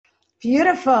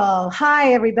Beautiful.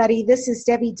 Hi, everybody. This is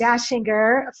Debbie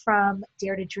Dashinger from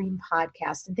Dare to Dream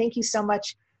podcast. And thank you so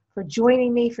much for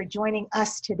joining me, for joining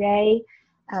us today.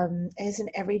 Isn't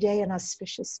every day an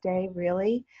auspicious day,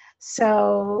 really?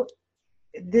 So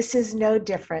this is no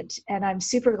different. And I'm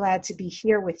super glad to be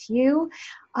here with you.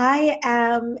 I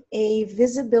am a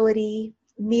visibility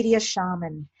media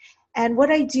shaman. And what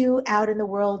I do out in the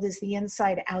world is the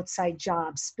inside-outside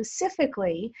job.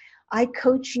 Specifically, I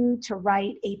coach you to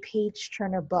write a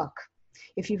page-turner book.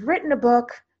 If you've written a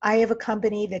book, I have a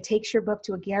company that takes your book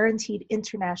to a guaranteed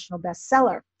international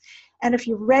bestseller. And if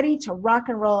you're ready to rock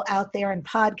and roll out there in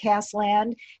podcast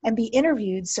land and be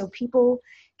interviewed so people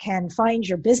can find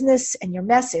your business and your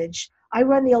message, I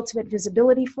run the Ultimate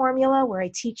Visibility Formula, where I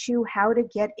teach you how to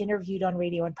get interviewed on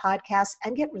radio and podcasts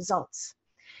and get results.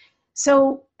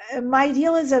 So my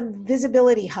deal is a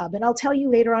visibility hub, and I'll tell you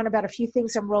later on about a few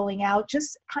things I'm rolling out,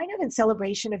 just kind of in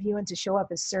celebration of you and to show up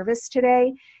as service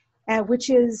today, which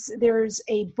is there's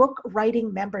a book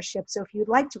writing membership. So if you'd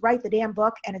like to write the damn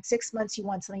book and in 6 months you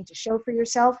want something to show for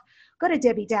yourself, go to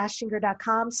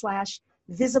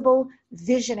debbiedashinger.com/visible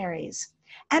visionaries.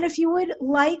 And if you would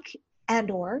like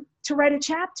or to write a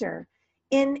chapter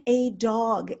in a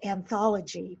dog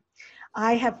anthology,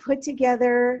 I have put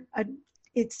together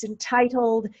it's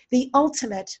entitled The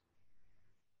Ultimate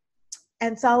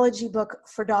Anthology Book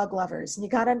for Dog Lovers. And you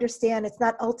got to understand, it's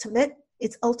not ultimate,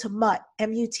 it's ultimate,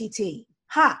 M-U-T-T.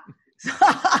 Ha!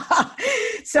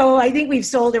 So I think we've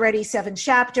sold already 7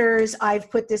 chapters. I've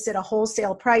put this at a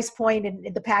wholesale price point,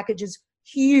 and the package is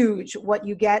huge what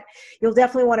you get. You'll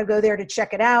definitely want to go there to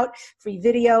check it out. Free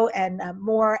video and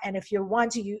more. And if you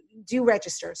want to, you do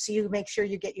register. So you make sure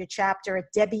you get your chapter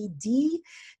at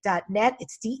debbied.net.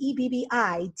 It's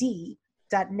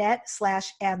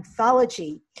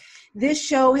DEBBID.net/anthology. This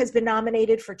show has been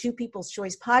nominated for 2 People's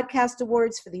Choice Podcast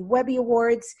Awards for the Webby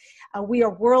Awards. We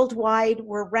are worldwide.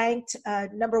 We're ranked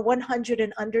number 100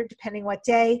 and under, depending what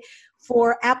day,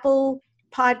 for Apple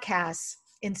Podcasts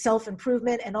in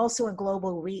self-improvement and also in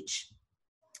global reach.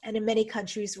 And in many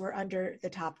countries, we're under the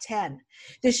top 10.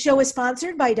 This show is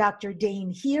sponsored by Dr.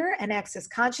 Dane Here and Access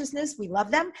Consciousness. We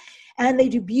love them. And they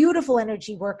do beautiful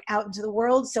energy work out into the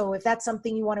world. So if that's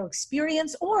something you want to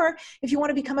experience, or if you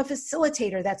want to become a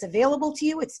facilitator, that's available to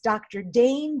you. It's Dr.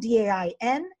 Dane,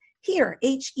 D-A-I-N, here,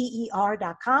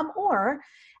 H-E-E-R.com, or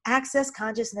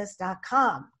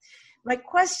accessconsciousness.com. My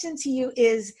question to you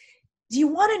is, do you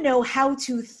want to know how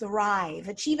to thrive,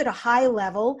 achieve at a high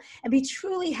level, and be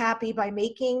truly happy by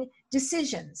making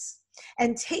decisions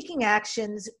and taking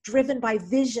actions driven by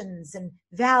visions and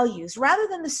values rather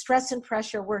than the stress and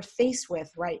pressure we're faced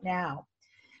with right now?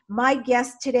 My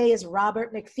guest today is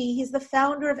Robert McPhee. He's the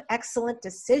founder of Excellent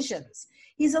Decisions.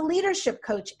 He's a leadership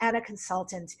coach and a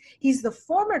consultant. He's the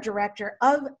former director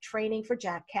of training for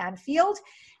Jack Canfield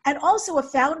and also a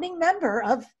founding member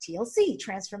of TLC,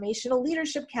 Transformational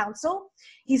Leadership Council.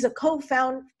 He's a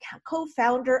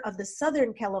co-founder of the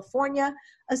Southern California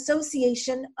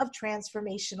Association of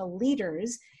Transformational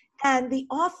Leaders and the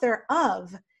author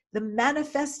of the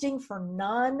Manifesting for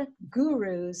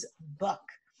Non-Gurus book.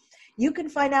 You can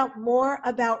find out more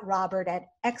about Robert at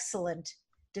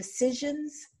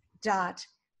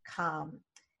excellentdecisions.com.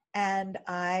 And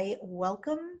I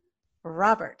welcome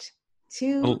Robert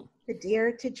to the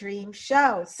Dare to Dream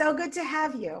show. So good to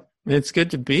have you. It's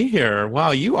good to be here.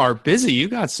 Wow, you are busy. You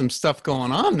got some stuff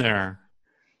going on there.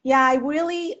 Yeah, I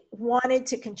really wanted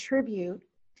to contribute.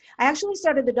 I actually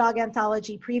started the dog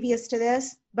anthology previous to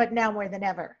this, but now more than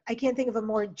ever. I can't think of a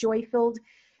more joy-filled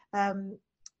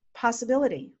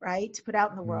possibility, right, to put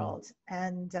out in the world,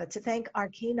 and to thank our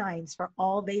canines for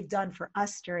all they've done for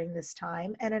us during this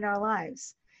time and in our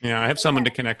lives. Yeah, I have someone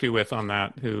to connect you with on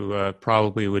that who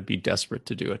probably would be desperate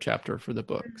to do a chapter for the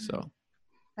book. So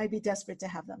I'd be desperate to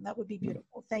have them. That would be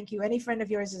beautiful. Thank you. Any friend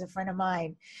of yours is a friend of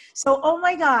mine. So, oh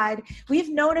my God, we've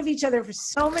known of each other for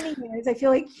so many years. I feel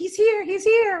like he's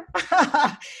here.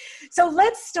 So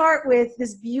let's start with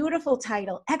this beautiful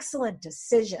title, Excellent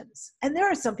Decisions. And there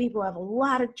are some people who have a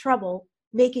lot of trouble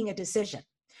making a decision.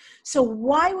 So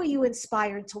why were you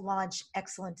inspired to launch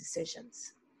Excellent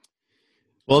Decisions?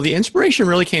 Well, the inspiration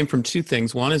really came from 2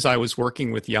 things. One is I was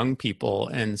working with young people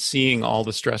and seeing all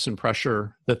the stress and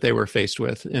pressure that they were faced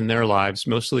with in their lives,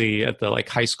 mostly at the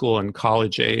high school and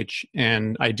college age.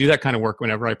 And I do that kind of work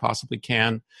whenever I possibly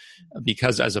can,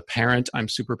 because as a parent, I'm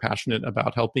super passionate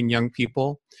about helping young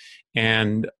people.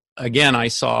 And again, I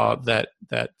saw that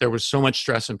there was so much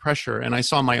stress and pressure, and I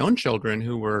saw my own children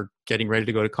who were getting ready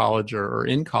to go to college or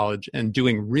in college and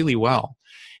doing really well.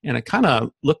 And I kind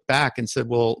of looked back and said,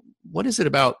 well, what is it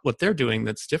about what they're doing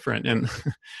that's different? And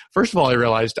first of all, I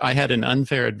realized I had an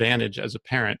unfair advantage as a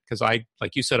parent because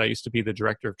like you said, I used to be the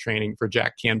director of training for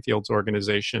Jack Canfield's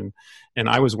organization, and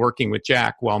I was working with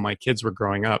Jack while my kids were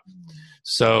growing up.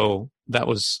 So that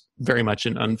was very much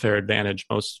an unfair advantage.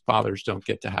 Most fathers don't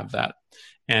get to have that.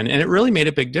 And it really made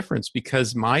a big difference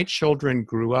because my children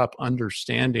grew up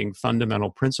understanding fundamental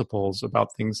principles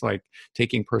about things like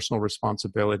taking personal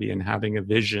responsibility and having a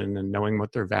vision and knowing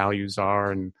what their values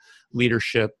are and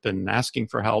leadership and asking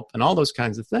for help and all those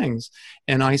kinds of things.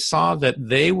 And I saw that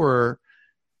they were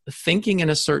thinking in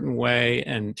a certain way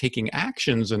and taking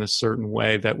actions in a certain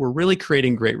way that were really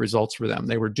creating great results for them.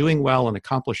 They were doing well and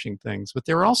accomplishing things, but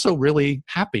they were also really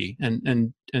happy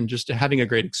and just having a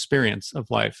great experience of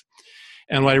life.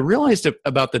 And what I realized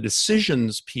about the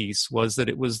decisions piece was that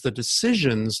it was the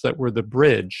decisions that were the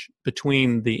bridge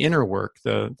between the inner work,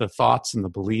 the thoughts and the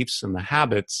beliefs and the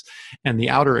habits, and the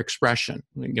outer expression,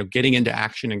 getting into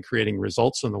action and creating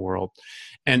results in the world.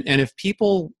 And if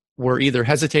people were either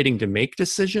hesitating to make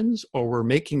decisions or were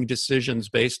making decisions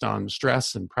based on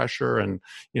stress and pressure, and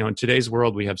in today's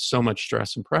world we have so much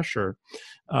stress and pressure,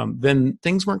 then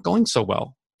things weren't going so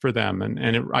well for them.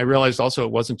 I realized also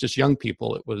it wasn't just young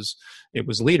people, it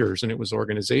was leaders and it was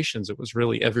organizations, it was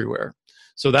really everywhere.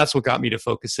 So that's what got me to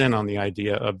focus in on the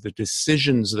idea of the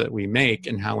decisions that we make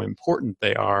and how important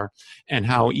they are and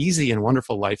how easy and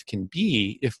wonderful life can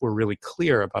be if we're really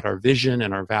clear about our vision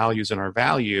and our values and our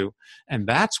value. And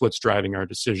that's what's driving our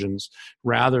decisions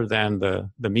rather than the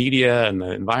media and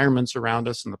the environments around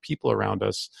us and the people around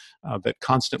us that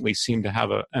constantly seem to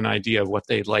have an idea of what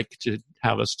they'd like to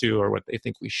have us do or what they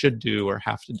think we should do or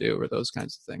have to do or those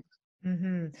kinds of things.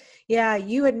 Mm-hmm. Yeah,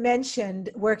 you had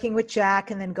mentioned working with Jack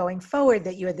and then going forward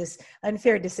that you had this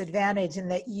unfair disadvantage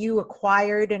and that you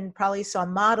acquired and probably saw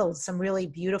modeled some really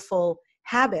beautiful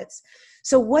habits.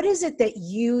 So what is it that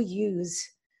you use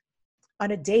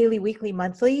on a daily, weekly,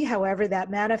 monthly, however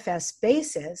that manifests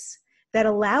basis that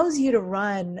allows you to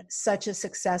run such a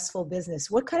successful business?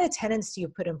 What kind of tenets do you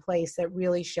put in place that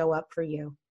really show up for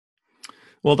you?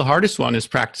 Well, the hardest one is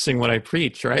practicing what I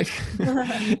preach, right?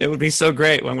 It would be so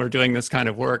great when we're doing this kind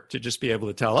of work to just be able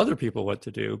to tell other people what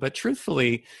to do. But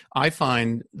truthfully, I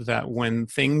find that when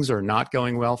things are not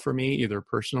going well for me, either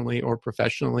personally or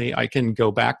professionally, I can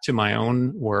go back to my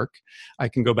own work. I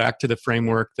can go back to the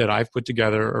framework that I've put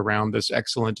together around this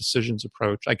excellent decisions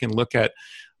approach. I can look at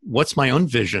what's my own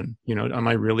vision? Am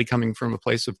I really coming from a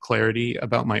place of clarity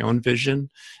about my own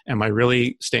vision? Am I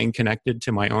really staying connected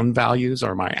to my own values?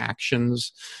 Are my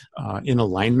actions in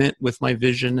alignment with my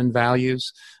vision and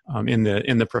values? In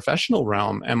the professional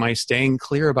realm, am I staying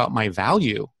clear about my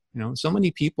value? So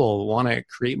many people want to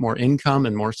create more income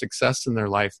and more success in their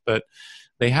life, but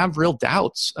they have real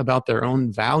doubts about their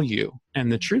own value.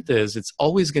 And the truth is, it's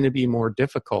always going to be more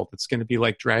difficult. It's going to be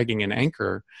like dragging an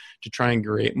anchor to try and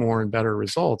create more and better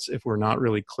results if we're not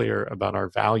really clear about our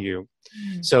value.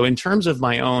 So in terms of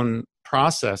my own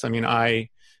process,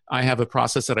 I have a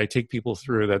process that I take people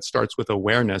through that starts with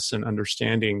awareness and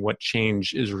understanding what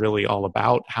change is really all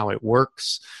about, how it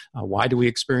works, why do we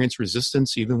experience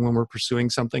resistance even when we're pursuing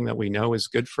something that we know is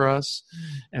good for us.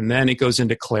 And then it goes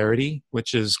into clarity,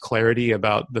 which is clarity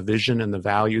about the vision and the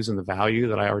values and the value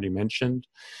that I already mentioned.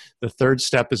 The third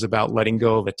step is about letting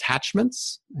go of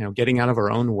attachments, getting out of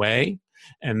our own way.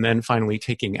 And then finally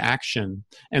taking action.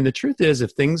 And the truth is,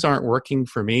 if things aren't working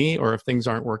for me or if things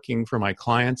aren't working for my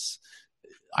clients,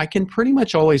 I can pretty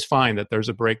much always find that there's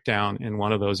a breakdown in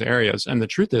one of those areas. And the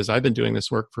truth is, I've been doing this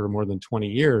work for more than 20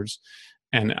 years,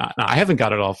 and I haven't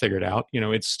got it all figured out.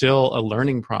 It's still a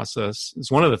learning process.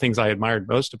 It's one of the things I admired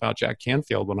most about Jack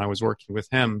Canfield when I was working with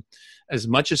him. As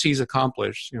much as he's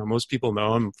accomplished, most people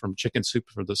know him from Chicken Soup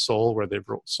for the Soul, where they've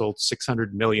sold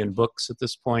 600 million books at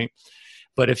this point.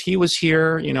 But if he was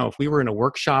here, if we were in a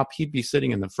workshop, he'd be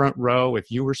sitting in the front row.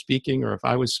 If you were speaking or if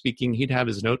I was speaking, he'd have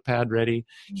his notepad ready.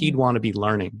 He'd want to be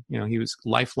learning. He was a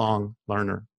lifelong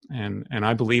learner. And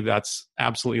I believe that's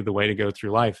absolutely the way to go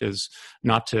through life, is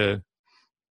not to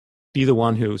be the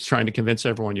one who's trying to convince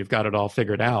everyone you've got it all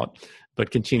figured out,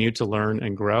 but continue to learn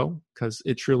and grow, because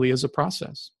it truly is a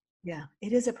process. Yeah,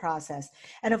 it is a process.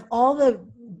 And of all the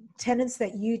tenets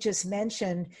that you just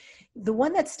mentioned, the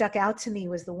one that stuck out to me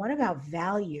was the one about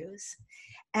values.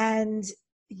 And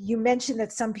you mentioned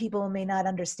that some people may not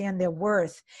understand their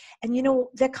worth. And,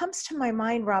 that comes to my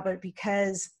mind, Robert,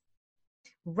 because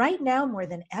right now more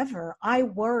than ever, I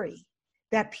worry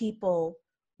that people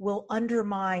will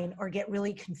undermine or get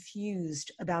really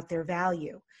confused about their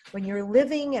value. When you're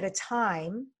living at a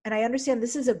time, and I understand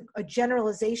this is a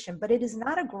generalization, but it is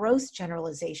not a gross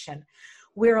generalization,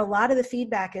 where a lot of the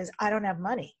feedback is, I don't have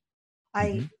money,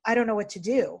 I don't know what to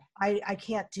do. I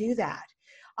can't do that.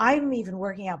 I'm even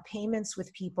working out payments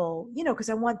with people, because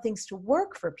I want things to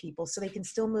work for people so they can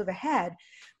still move ahead.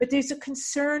 But there's a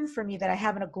concern for me that I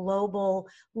have on a global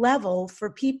level for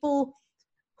people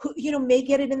who, may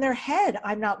get it in their head.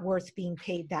 I'm not worth being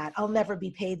paid that. I'll never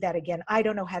be paid that again. I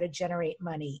don't know how to generate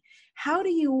money. How do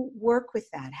you work with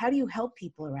that? How do you help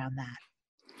people around that?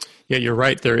 Yeah, you're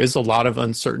right. There is a lot of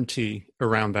uncertainty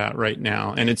around that right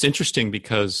now. And it's interesting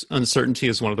because uncertainty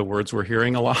is one of the words we're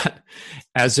hearing a lot,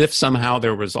 as if somehow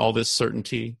there was all this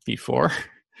certainty before.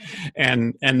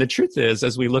 And the truth is,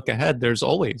 as we look ahead, there's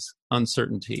always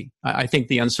uncertainty. I think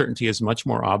the uncertainty is much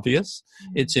more obvious.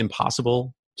 It's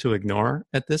impossible to ignore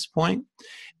at this point.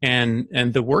 And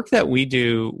the work that we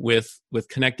do with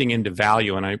connecting into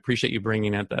value, and I appreciate you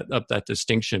bringing up that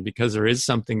distinction, because there is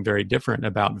something very different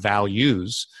about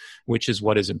values, which is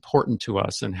what is important to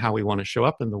us and how we want to show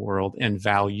up in the world, and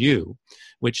value,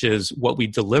 which is what we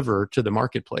deliver to the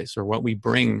marketplace or what we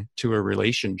bring to a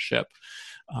relationship.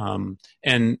 And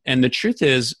the truth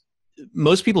is,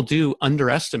 most people do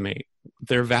underestimate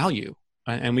their value.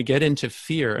 And we get into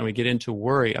fear and we get into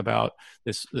worry about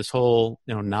this whole,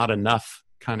 not enough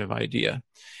kind of idea.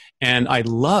 And I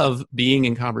love being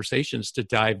in conversations to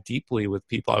dive deeply with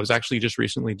people. I was actually just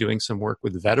recently doing some work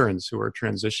with veterans who are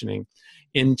transitioning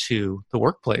into the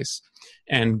workplace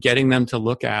and getting them to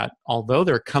look at, although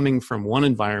they're coming from one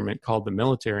environment called the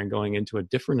military and going into a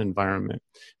different environment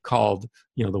called,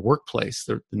 the workplace,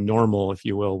 the normal, if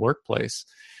you will, workplace.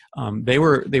 They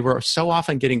were so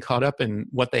often getting caught up in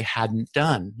what they hadn't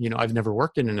done. I've never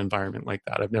worked in an environment like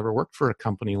that. I've never worked for a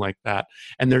company like that.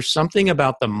 And there's something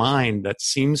about the mind that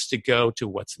seems to go to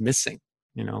what's missing.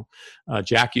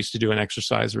 Jack used to do an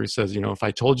exercise where he says, if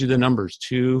I told you the numbers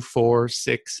 2, 4,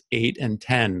 6, 8, and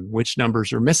 10, which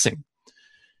numbers are missing?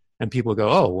 And people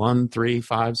go, 1, 3,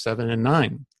 5, 7, and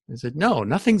 9. I said, no,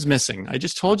 nothing's missing. I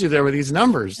just told you there were these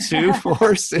numbers, 2,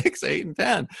 4, 6, 8, and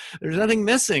 10. There's nothing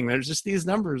missing. There's just these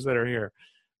numbers that are here.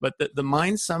 But the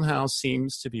mind somehow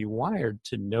seems to be wired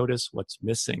to notice what's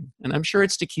missing. And I'm sure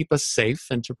it's to keep us safe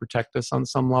and to protect us on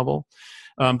some level.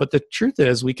 But the truth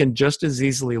is, we can just as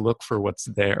easily look for what's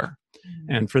there.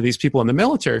 And for these people in the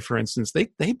military, for instance,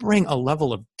 they bring a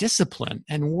level of discipline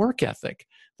and work ethic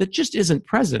that just isn't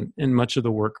present in much of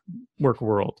the work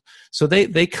world. So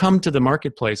they come to the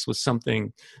marketplace with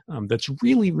something that's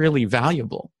really, really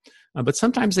valuable. But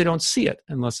sometimes they don't see it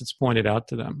unless it's pointed out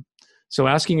to them. So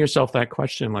asking yourself that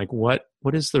question, like, what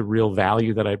is the real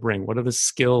value that I bring? What are the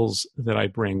skills that I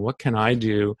bring? What can I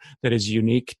do that is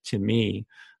unique to me?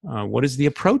 What is the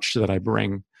approach that I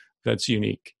bring that's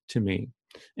unique to me?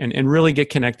 And really get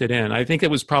connected in. I think it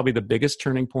was probably the biggest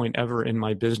turning point ever in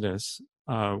my business,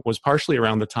 was partially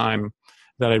around the time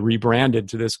that I rebranded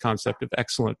to this concept of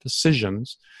excellent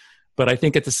decisions. But I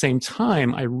think at the same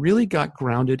time, I really got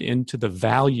grounded into the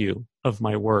value of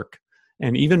my work.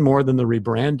 And even more than the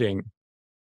rebranding,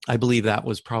 I believe that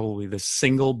was probably the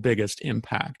single biggest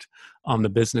impact on the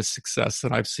business success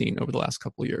that I've seen over the last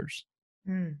couple of years.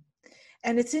 And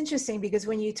it's interesting because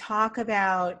when you talk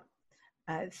about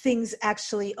things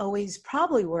actually always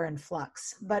probably were in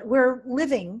flux, but we're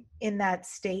living in that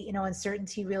state.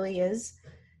 Uncertainty really is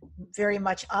very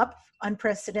much up,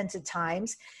 unprecedented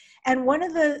times. And one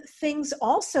of the things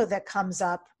also that comes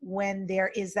up when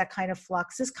there is that kind of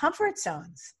flux is comfort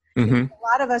zones. Mm-hmm. A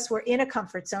lot of us were in a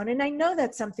comfort zone, and I know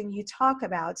that's something you talk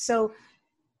about. So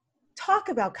talk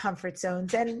about comfort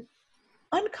zones and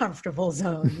uncomfortable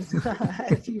zones,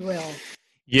 if you will.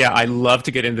 Yeah, I love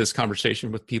to get into this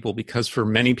conversation with people because for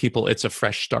many people, it's a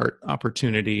fresh start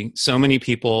opportunity. So many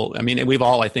people, we've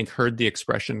all, I think, heard the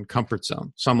expression comfort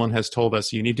zone. Someone has told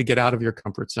us you need to get out of your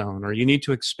comfort zone or you need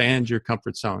to expand your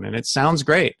comfort zone. And it sounds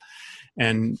great.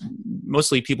 And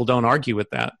mostly people don't argue with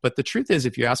that. But the truth is,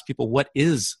 if you ask people, what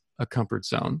is a comfort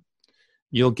zone?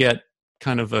 You'll get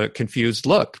kind of a confused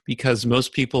look because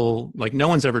most people, no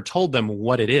one's ever told them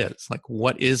what it is. Like,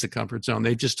 what is a comfort zone?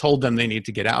 They've just told them they need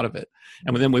to get out of it.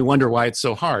 And then we wonder why it's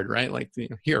so hard, right?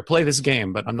 Here, play this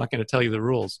game, but I'm not going to tell you the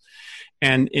rules.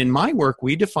 And in my work,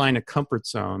 we define a comfort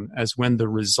zone as when the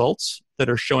results that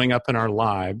are showing up in our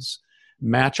lives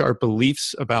match our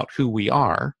beliefs about who we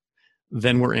are,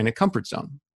 then we're in a comfort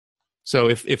zone. So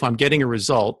if I'm getting a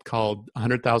result called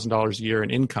 $100,000 a year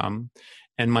in income,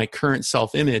 and my current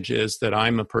self-image is that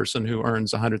I'm a person who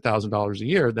earns $100,000 a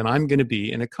year, then I'm going to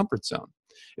be in a comfort zone.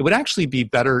 It would actually be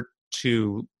better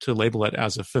to label it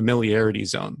as a familiarity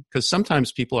zone, because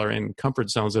sometimes people are in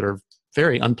comfort zones that are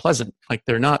very unpleasant. Like,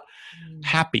 they're not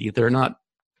happy. They're not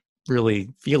really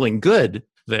feeling good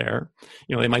there.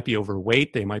 They might be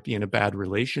overweight. They might be in a bad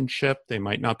relationship. They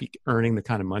might not be earning the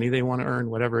kind of money they want to earn,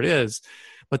 whatever it is.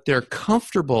 but they're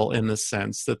comfortable in the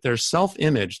sense that their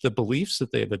self-image, the beliefs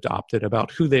that they've adopted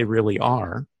about who they really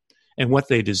are and what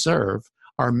they deserve,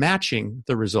 are matching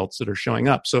the results that are showing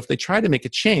up. So if they try to make a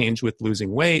change with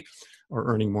losing weight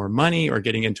or earning more money or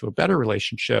getting into a better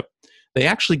relationship, they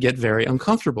actually get very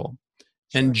uncomfortable.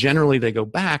 And generally they go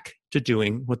back to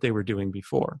doing what they were doing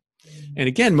before. And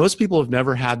again, most people have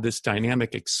never had this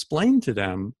dynamic explained to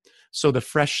them. So the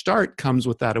fresh start comes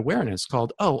with that awareness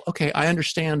called, oh, okay, I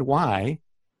understand why.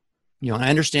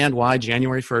 I understand why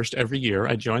January 1st every year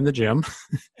I join the gym.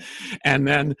 And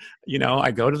then, I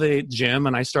go to the gym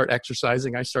and I start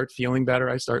exercising. I start feeling better.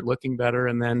 I start looking better.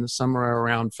 And then somewhere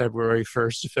around February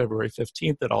 1st to February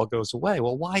 15th, it all goes away.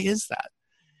 Well, why is that?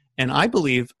 And I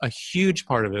believe a huge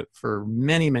part of it for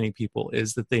many, many people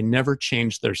is that they never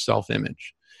change their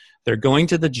self-image. They're going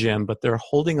to the gym, but they're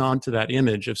holding on to that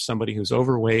image of somebody who's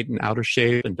overweight and out of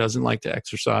shape and doesn't like to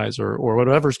exercise or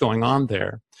whatever's going on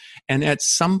there. And at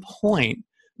some point,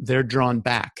 they're drawn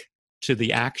back to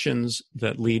the actions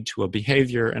that lead to a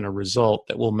behavior and a result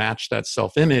that will match that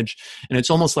self-image. And it's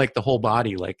almost like the whole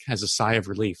body has a sigh of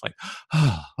relief, like,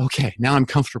 oh, okay, now I'm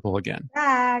comfortable again.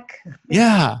 Back.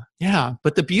 Yeah.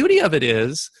 But the beauty of it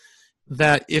is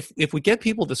that if we get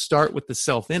people to start with the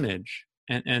self-image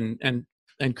and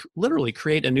literally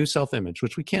create a new self-image,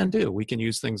 which we can do. We can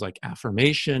use things like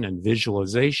affirmation and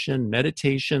visualization,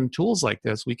 meditation, tools like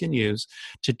this we can use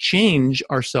to change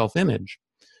our self-image,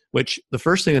 which the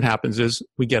first thing that happens is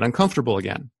we get uncomfortable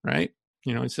again, right?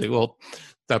 You say, well,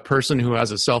 that person who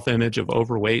has a self-image of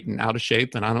overweight and out of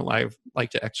shape and I don't like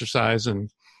to exercise,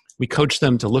 and we coach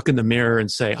them to look in the mirror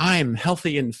and say, I'm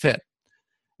healthy and fit.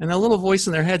 And a little voice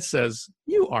in their head says,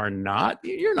 you are not.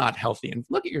 You're not healthy. And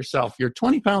look at yourself. You're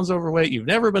 20 pounds overweight. You've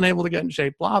never been able to get in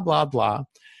shape, blah, blah, blah.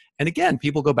 And again,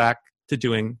 people go back to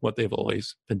doing what they've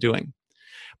always been doing.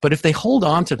 But if they hold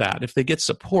on to that, if they get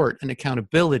support and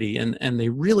accountability and they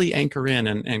really anchor in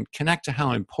and connect to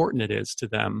how important it is to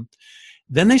them,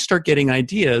 then they start getting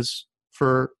ideas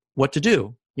for what to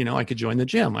do. I could join the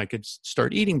gym. I could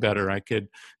start eating better. I could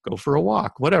go for a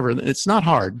walk, whatever. It's not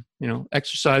hard.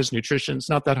 Exercise, nutrition,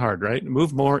 it's not that hard, right?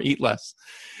 Move more, eat less.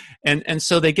 And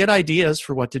so they get ideas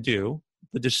for what to do.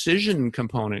 The decision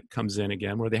component comes in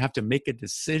again, where they have to make a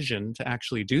decision to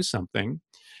actually do something.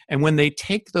 And when they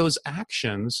take those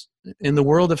actions in the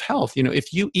world of health,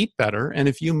 if you eat better and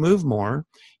if you move more,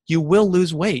 you will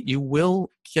lose weight. You will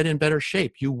get in better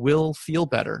shape. You will feel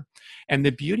better. And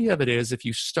the beauty of it is, if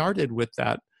you started with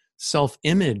that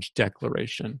self-image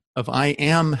declaration of I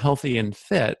am healthy and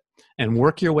fit, and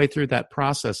work your way through that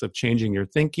process of changing your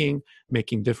thinking,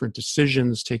 making different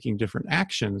decisions, taking different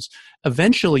actions,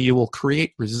 eventually you will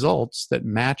create results that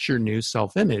match your new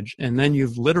self-image. And then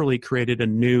you've literally created a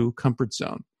new comfort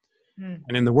zone.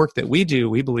 And in the work that we do,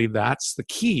 we believe that's the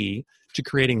key to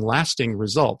creating lasting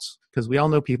results, because we all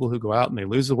know people who go out and they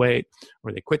lose the weight,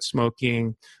 or they quit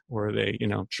smoking, or they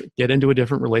get into a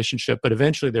different relationship, but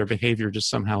eventually their behavior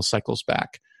just somehow cycles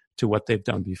back to what they've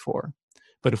done before.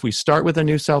 But if we start with a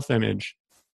new self-image,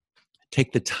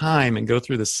 take the time and go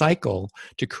through the cycle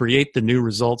to create the new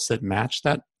results that match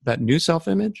that new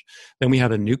self-image, then we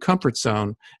have a new comfort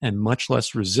zone and much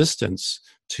less resistance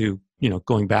to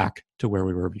going back to where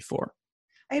we were before.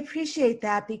 I appreciate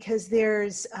that, because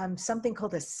there's something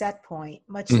called a set point,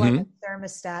 much like a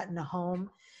thermostat in a home.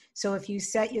 So if you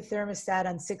set your thermostat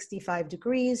on 65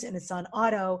 degrees and it's on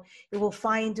auto, it will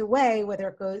find a way,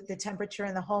 whether the temperature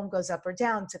in the home goes up or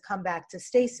down, to come back to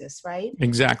stasis, right?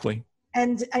 Exactly.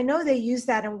 And I know they use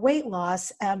that in weight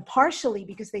loss, partially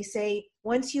because they say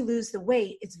once you lose the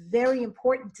weight, it's very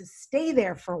important to stay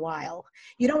there for a while.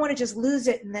 You don't want to just lose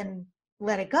it and then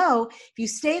let it go. If you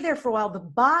stay there for a while, the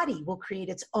body will create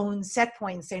its own set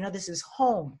point and say, no, this is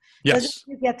home. Yes. Doesn't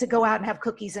you get to go out and have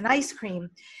cookies and ice cream.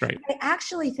 Right. I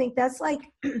actually think that's like,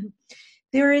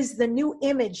 there is the new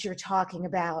image you're talking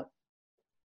about.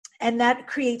 And that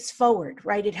creates forward,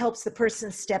 right? It helps the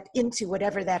person step into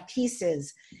whatever that piece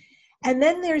is. And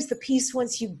then there's the piece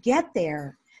once you get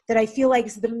there that I feel like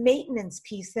is the maintenance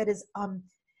piece that is,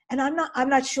 and I'm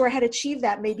not sure how to achieve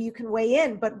that. Maybe you can weigh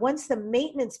in, but once the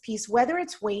maintenance piece, whether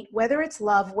it's weight, whether it's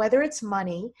love, whether it's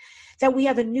money, that we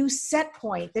have a new set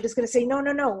point that is going to say, no,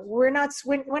 we're not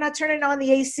turning on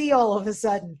the AC all of a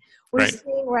sudden. We're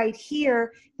staying right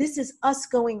here. This is us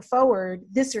going forward.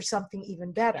 This or something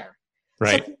even better.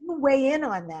 Right. So can you weigh in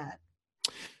on that?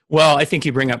 Well, I think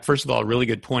you bring up, first of all, a really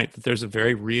good point that there's a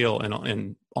very real,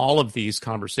 in all of these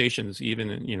conversations, even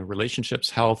in relationships,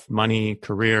 health, money,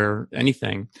 career,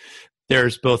 anything,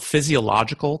 There's both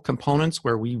physiological components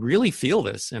where we really feel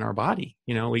this in our body.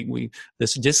 You know, we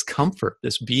this discomfort,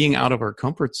 this being out of our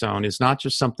comfort zone is not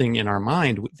just something in our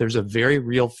mind. There's a very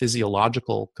real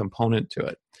physiological component to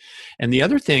it. And the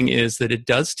other thing is that it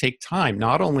does take time,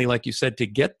 not only, like you said, to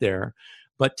get there,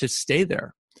 but to stay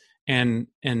there. And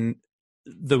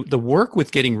the work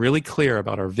with getting really clear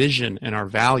about our vision and our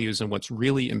values and what's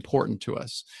really important to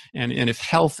us. And if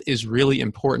health is really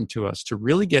important to us, to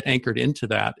really get anchored into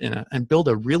that and build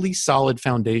a really solid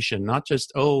foundation, not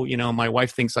just, oh, you know, my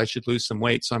wife thinks I should lose some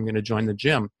weight, so I'm going to join the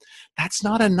gym. That's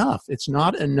not enough. It's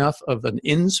not enough of an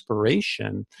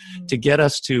inspiration to get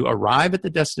us to arrive at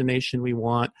the destination we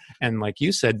want. And like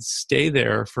you said, stay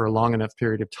there for a long enough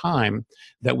period of time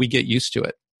that we get used to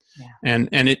it. Yeah.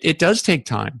 And it does take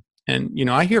time. And, you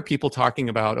know, I hear people talking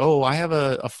about, oh, I have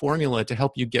a formula to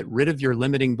help you get rid of your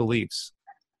limiting beliefs.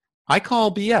 I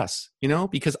call BS, you know,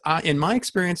 because in my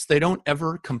experience, they don't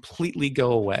ever completely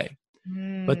go away.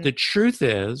 But the truth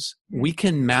is we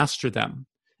can master them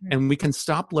and we can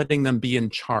stop letting them be in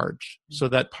charge. So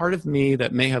that part of me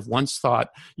that may have once thought,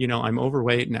 you know, I'm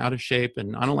overweight and out of shape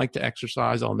and I don't like to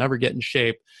exercise, I'll never get in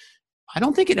shape. I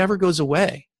don't think it ever goes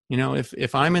away. You know,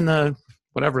 if I'm in the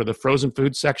frozen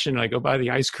food section, I go buy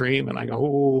the ice cream and I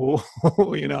go,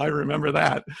 oh, you know, I remember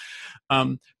that.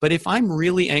 But if I'm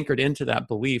really anchored into that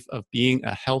belief of being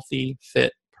a healthy,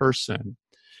 fit person,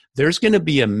 there's going to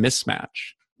be a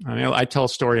mismatch. I mean, I tell a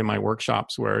story in my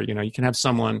workshops where, you know, you can have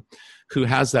someone who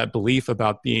has that belief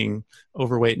about being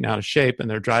overweight and out of shape, and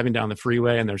they're driving down the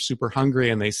freeway and they're super hungry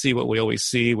and they see what we always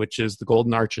see, which is the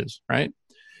golden arches, right?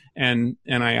 And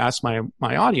I ask my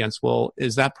audience, well,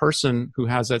 is that person who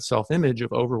has that self-image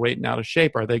of overweight and out of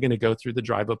shape, are they going to go through the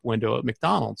drive-up window at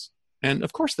McDonald's? And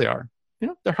of course they are. You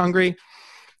know, they're hungry.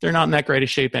 They're not in that great a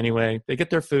shape anyway. They get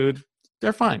their food.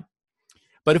 They're fine.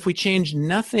 But if we change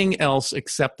nothing else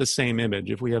except the same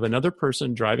image, if we have another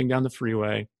person driving down the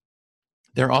freeway,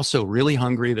 they're also really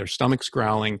hungry, their stomach's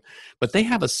growling, but they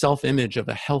have a self-image of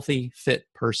a healthy, fit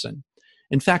person.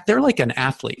 In fact, they're like an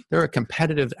athlete. They're a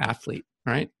competitive athlete,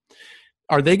 right?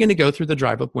 Are they going to go through the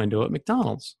drive-up window at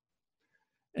McDonald's?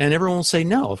 And everyone will say,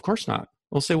 no, of course not.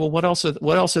 We'll say, well, what else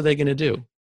are they going to do?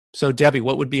 So Debbie,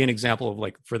 what would be an example of,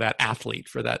 like, for that athlete,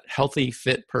 for that healthy,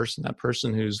 fit person, that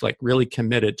person who's like really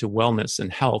committed to wellness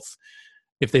and health?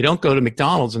 If they don't go to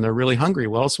McDonald's and they're really hungry,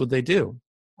 what else would they do?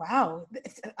 Wow.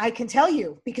 I can tell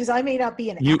you, because I may not be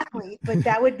an athlete, but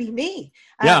that would be me.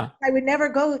 Yeah. I would never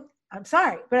go, I'm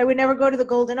sorry, but I would never go to the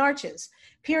Golden Arches,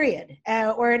 period,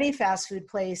 or any fast food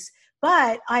place.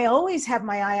 But I always have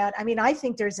my eye out. I mean, I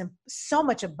think there's so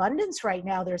much abundance right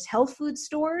now. There's health food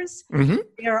stores. Mm-hmm.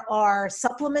 There are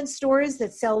supplement stores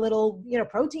that sell little, you know,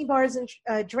 protein bars and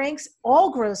drinks. All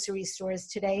grocery stores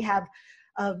today have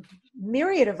a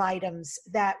myriad of items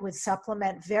that would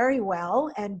supplement very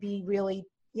well and be really,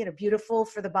 you know, beautiful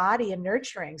for the body and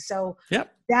nurturing. So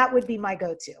that would be my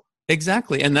go-to.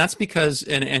 Exactly. And that's because,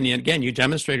 and again, you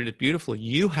demonstrated it beautifully.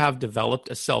 You have developed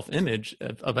a self-image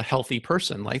of a healthy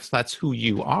person. Like, that's who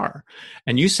you are.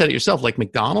 And you said it yourself, like,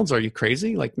 McDonald's, are you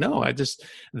crazy? Like, no,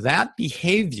 that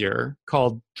behavior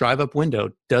called drive-up window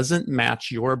doesn't match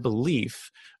your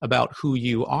belief about who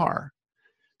you are.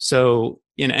 So,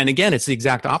 and again, it's the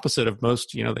exact opposite of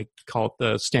most, you know, they call it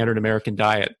the standard American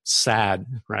diet, SAD,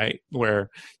 right?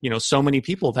 Where, you know, so many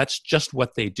people, that's just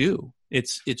what they do.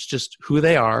 It's just who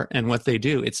they are and what they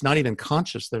do. It's not even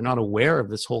conscious. They're not aware of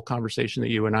this whole conversation that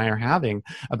you and I are having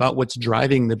about what's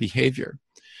driving the behavior.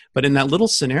 But in that little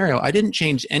scenario, I didn't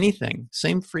change anything.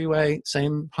 Same freeway,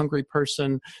 same hungry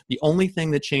person. The only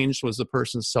thing that changed was the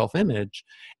person's self-image.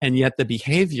 And yet the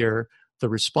behavior, the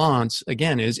response,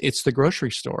 again, is it's the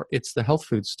grocery store. It's the health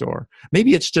food store.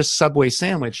 Maybe it's just Subway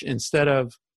sandwich instead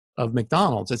of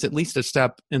McDonald's. It's at least a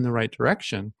step in the right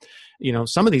direction. You know,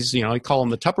 some of these, you know, I call them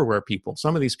the Tupperware people.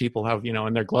 Some of these people have, you know,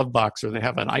 in their glove box, or they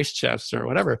have an ice chest or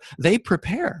whatever, they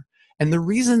prepare. And the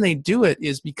reason they do it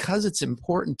is because it's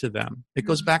important to them. It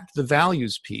goes back to the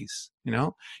values piece. You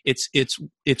know, it's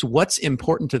what's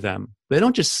important to them. They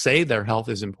don't just say their health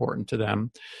is important to them.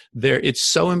 It's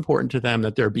so important to them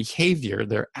that their behavior,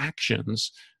 their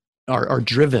actions are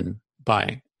driven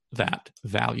by that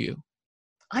value.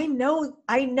 I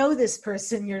know this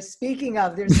person you're speaking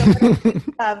of. There's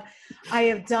someone I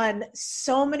have done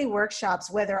so many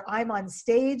workshops, whether I'm on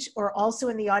stage or also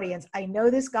in the audience. I know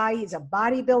this guy. He's a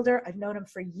bodybuilder. I've known him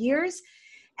for years,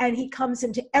 and he comes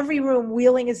into every room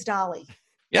wheeling his dolly.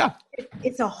 Yeah.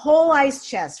 It's a whole ice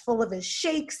chest full of his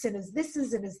shakes and his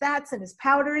thises and his that's and his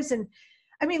powders. And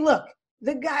I mean, look,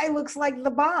 the guy looks like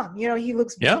the bomb. You know, he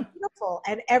looks beautiful,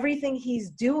 and everything he's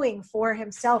doing for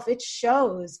himself, it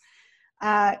shows.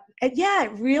 And yeah,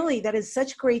 really, that is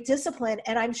such great discipline.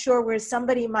 And I'm sure where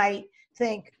somebody might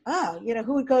think, oh,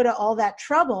 who would go to all that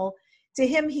trouble? To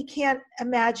him, he can't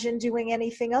imagine doing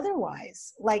anything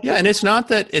otherwise. Yeah, and it's not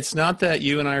that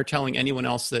you and I are telling anyone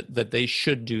else that they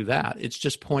should do that. It's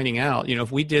just pointing out,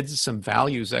 if we did some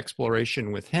values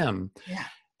exploration with him, yeah.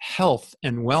 health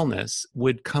and wellness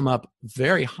would come up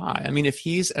very high. I mean, if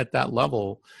he's at that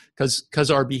level, because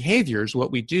our behaviors,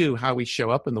 what we do, how we show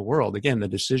up in the world, again, the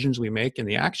decisions we make and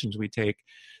the actions we take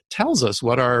tells us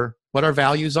what our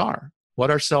values are, what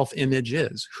our self-image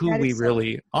is, who we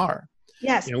really are.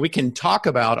 Yes. We can talk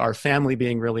about our family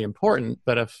being really important,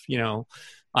 but if,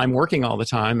 I'm working all the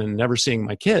time and never seeing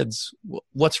my kids,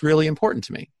 what's really important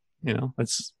to me?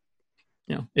 It's,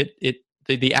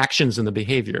 the actions and the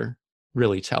behavior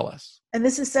really tell us. And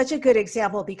this is such a good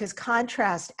example because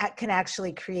contrast can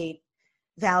actually create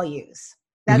values.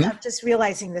 That I'm just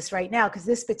realizing this right now because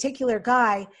this particular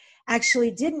guy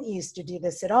actually didn't used to do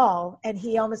this at all. And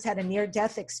he almost had a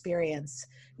near-death experience,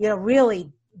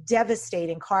 really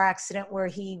devastating car accident where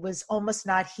he was almost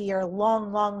not here,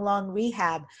 long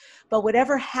rehab. But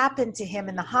whatever happened to him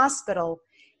in the hospital,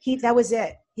 that was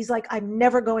it. He's like, I'm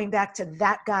never going back to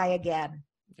that guy again.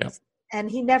 Yep. And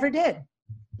he never did.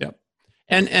 Yep.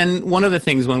 And one of the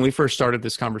things when we first started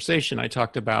this conversation, I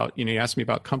talked about, you asked me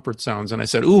about comfort zones and I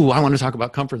said, I want to talk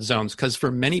about comfort zones because for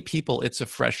many people, it's a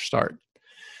fresh start.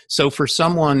 So for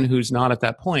someone who's not at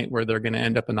that point where they're going to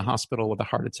end up in the hospital with a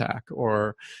heart attack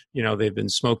or, they've been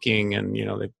smoking and,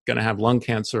 they're going to have lung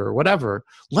cancer or whatever,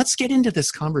 let's get into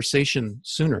this conversation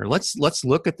sooner. Let's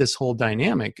look at this whole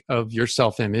dynamic of your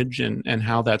self-image and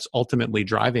how that's ultimately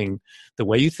driving the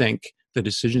way you think, the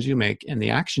decisions you make and the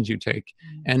actions you take.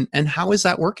 And how is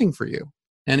that working for you?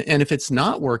 And if it's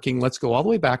not working, let's go all the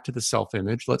way back to the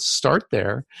self-image. Let's start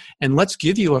there and let's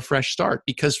give you a fresh start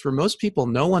because for most people,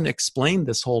 no one explained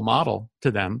this whole model to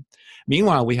them.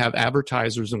 Meanwhile, we have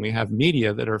advertisers and we have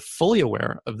media that are fully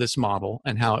aware of this model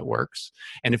and how it works.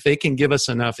 And if they can give us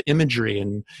enough imagery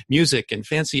and music and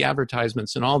fancy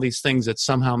advertisements and all these things that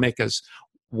somehow make us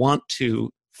want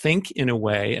to think in a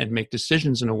way and make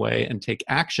decisions in a way and take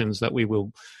actions that we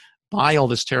will buy all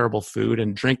this terrible food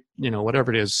and drink,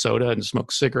 whatever it is, soda and smoke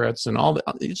cigarettes and all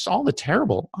the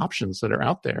terrible options that are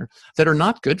out there that are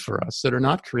not good for us, that are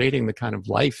not creating the kind of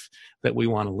life that we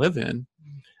want to live in.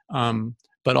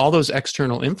 But all those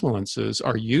external influences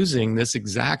are using this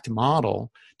exact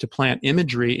model to plant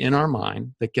imagery in our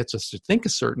mind that gets us to think a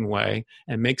certain way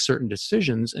and make certain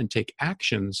decisions and take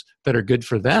actions that are good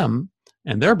for them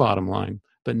and their bottom line,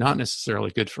 but not necessarily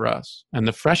good for us. And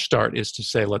the fresh start is to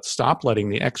say, let's stop letting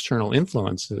the external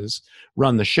influences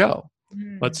run the show.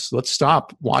 Let's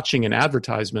stop watching an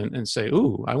advertisement and say,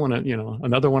 I want to,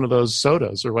 another one of those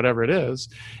sodas or whatever it is.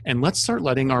 And let's start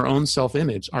letting our own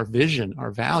self-image, our vision,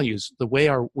 our values, the way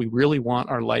we really want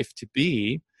our life to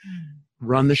be,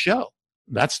 run the show.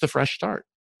 That's the fresh start.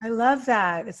 I love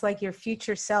that. It's like your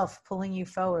future self pulling you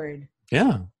forward.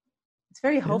 Yeah. It's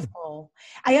very hopeful.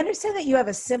 I understand that you have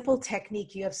a simple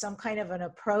technique. You have some kind of an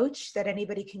approach that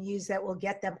anybody can use that will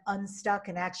get them unstuck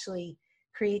and actually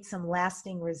create some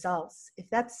lasting results. If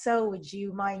that's so, would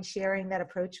you mind sharing that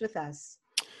approach with us?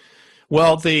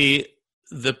 Well, the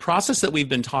process that we've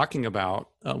been talking about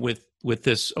with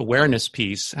this awareness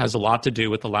piece has a lot to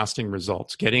do with the lasting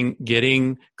results,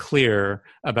 getting clear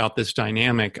about this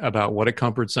dynamic about what a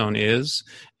comfort zone is,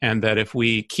 and that if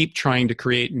we keep trying to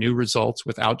create new results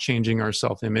without changing our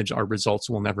self-image, our results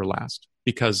will never last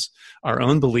because our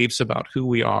own beliefs about who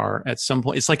we are at some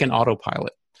point, it's like an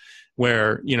autopilot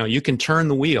where, you can turn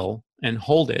the wheel and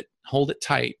hold it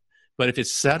tight. But if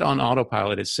it's set on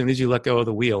autopilot, as soon as you let go of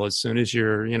the wheel, as soon as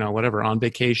you're, whatever, on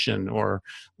vacation or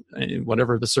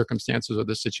whatever the circumstances of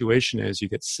the situation is, you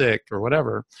get sick or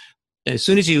whatever, as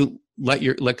soon as you let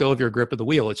go of your grip of the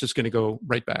wheel, it's just going to go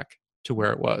right back to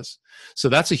where it was. So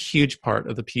that's a huge part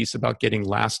of the piece about getting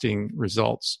lasting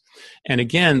results. And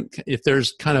again, if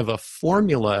there's kind of a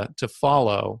formula to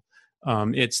follow,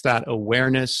 it's that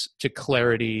awareness to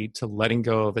clarity, to letting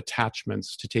go of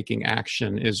attachments, to taking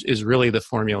action is really the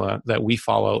formula that we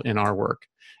follow in our work.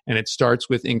 And it starts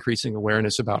with increasing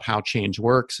awareness about how change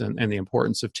works and the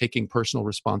importance of taking personal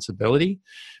responsibility.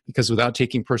 Because without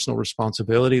taking personal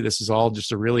responsibility, this is all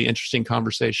just a really interesting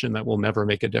conversation that will never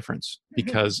make a difference.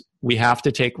 Because we have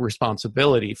to take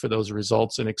responsibility for those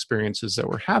results and experiences that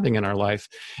we're having in our life.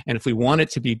 And if we want it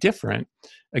to be different,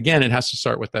 again, it has to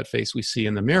start with that face we see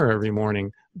in the mirror every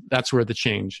morning. That's where the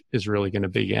change is really going to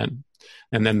begin.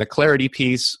 And then the clarity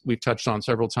piece we've touched on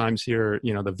several times here,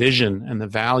 the vision and the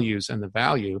values and the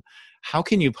value. How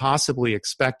can you possibly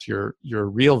expect your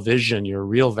real vision, your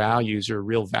real values, your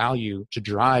real value to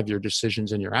drive your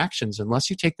decisions and your actions unless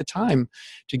you take the time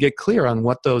to get clear on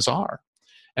what those are?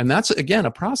 And that's, again,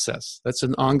 a process. That's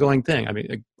an ongoing thing. I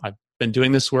mean, I've been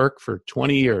doing this work for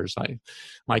 20 years.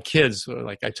 My kids,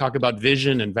 I talk about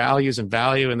vision and values and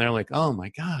value, and they're like, oh my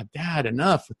God, Dad,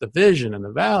 enough with the vision and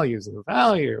the values and the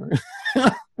value.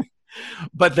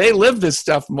 But they live this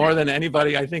stuff more than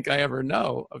anybody I think I ever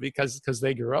know because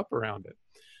they grew up around it.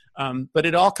 But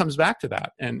it all comes back to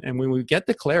that. And when we get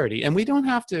the clarity, and we don't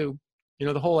have to,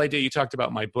 the whole idea, you talked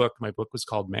about my book was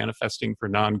called Manifesting for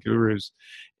Non-Gurus.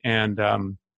 And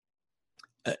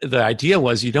the idea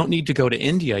was you don't need to go to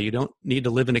India. You don't need to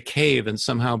live in a cave and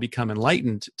somehow become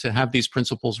enlightened to have these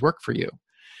principles work for you.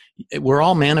 We're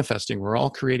all manifesting. We're all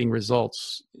creating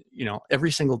results,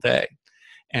 every single day.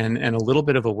 And a little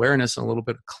bit of awareness and a little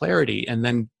bit of clarity. And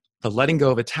then the letting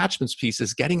go of attachments piece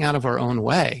is getting out of our own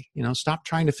way. Stop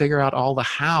trying to figure out all the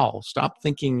how. Stop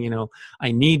thinking,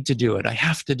 I need to do it. I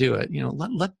have to do it.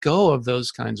 Let go of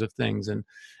those kinds of things and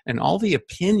all the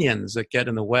opinions that get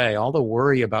in the way, all the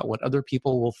worry about what other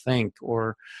people will think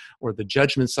or the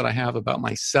judgments that I have about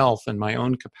myself and my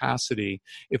own capacity.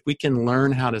 If we can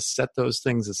learn how to set those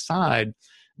things aside,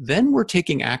 then we're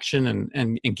taking action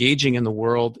and engaging in the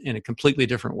world in a completely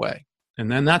different way.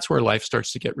 And then that's where life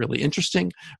starts to get really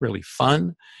interesting, really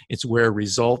fun. It's where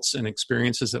results and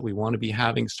experiences that we want to be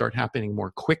having start happening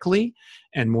more quickly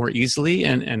and more easily.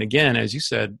 And again, as you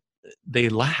said, they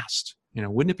last.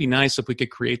 Wouldn't it be nice if we could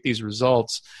create these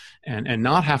results and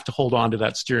not have to hold on to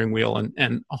that steering wheel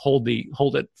and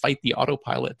fight the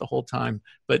autopilot the whole time,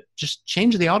 but just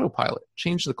change the autopilot,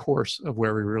 change the course of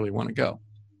where we really want to go.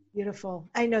 Beautiful.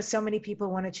 I know so many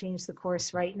people want to change the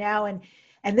course right now.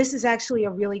 And this is actually a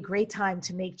really great time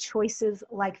to make choices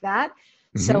like that.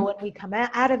 Mm-hmm. So when we come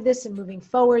out of this and moving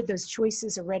forward, those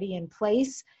choices are already in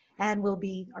place and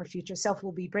our future self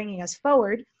will be bringing us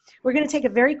forward. We're going to take a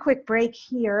very quick break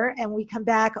here. And we come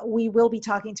back, we will be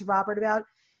talking to Robert about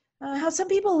how some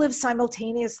people live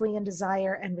simultaneously in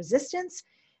desire and resistance,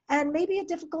 and maybe a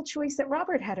difficult choice that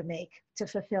Robert had to make to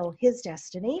fulfill his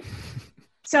destiny.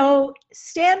 So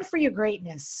stand for your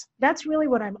greatness. That's really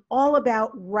what I'm all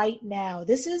about right now.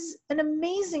 This is an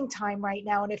amazing time right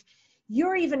now. And if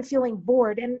you're even feeling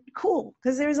bored, and cool,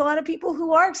 because there's a lot of people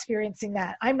who are experiencing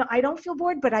that. I don't feel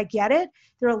bored, but I get it.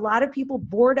 There are a lot of people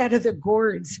bored out of their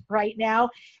gourds right now,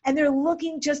 and they're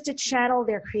looking just to channel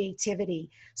their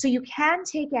creativity. So you can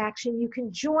take action. You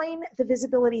can join the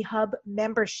Visibility Hub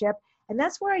membership. And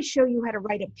that's where I show you how to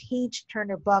write a page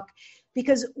turner book,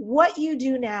 because what you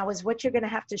do now is what you're going to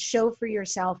have to show for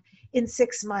yourself in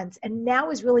 6 months. And now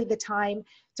is really the time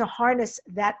to harness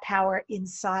that power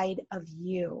inside of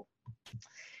you.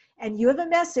 And you have a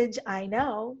message, I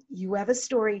know, you have a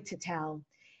story to tell.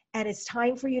 And it's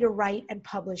time for you to write and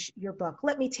publish your book.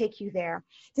 Let me take you there.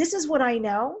 This is what I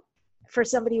know for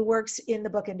somebody who works in the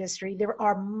book industry. There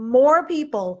are more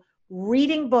people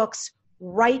reading books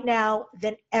right now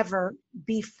than ever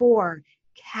before.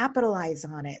 Capitalize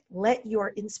on it. Let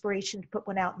your inspiration to put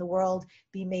one out in the world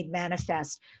be made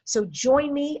manifest. So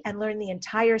join me and learn the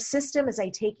entire system as I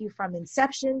take you from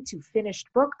inception to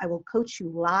finished book. I will coach you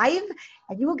live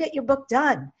and you will get your book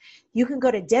done. You can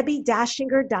go to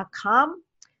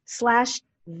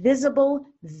DebbieDashinger.com/visible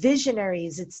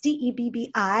visionaries. It's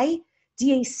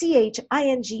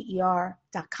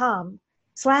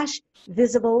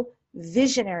DebbieDashinger.com/visible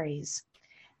visionaries.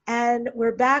 And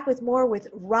we're back with more with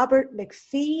Robert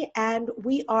McPhee, and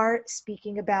we are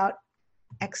speaking about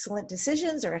Excellent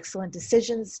Decisions, or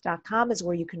excellentdecisions.com is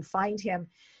where you can find him.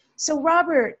 So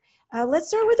Robert, let's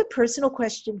start with a personal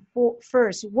question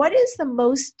first. What is the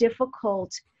most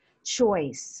difficult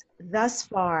choice thus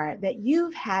far that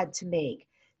you've had to make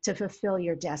to fulfill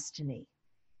your destiny?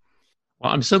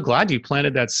 Well, I'm so glad you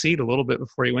planted that seed a little bit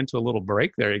before you went to a little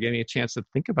break there. You gave me a chance to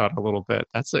think about it a little bit.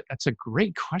 That's a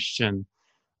great question.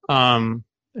 And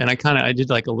I did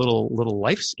like a little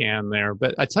life scan there,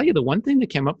 but I tell you, the one thing that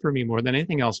came up for me more than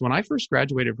anything else, when I first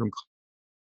graduated from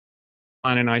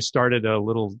college, and I started a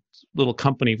little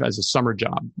company as a summer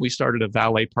job. We started a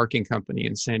valet parking company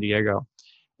in San Diego,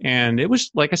 and it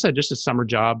was, like I said, just a summer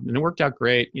job, and it worked out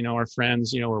great. Our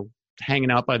friends, were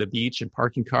hanging out by the beach and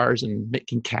parking cars and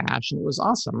making cash, and it was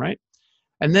awesome, right?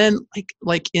 And then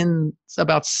like in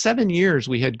about 7 years,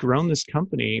 we had grown this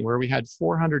company where we had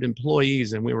 400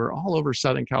 employees, and we were all over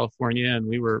Southern California, and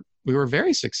we were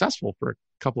very successful for a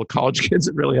couple of college kids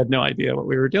that really had no idea what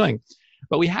we were doing.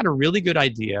 But we had a really good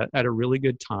idea at a really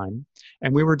good time,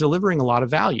 and we were delivering a lot of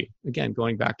value. Again,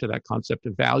 going back to that concept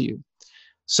of value.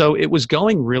 So it was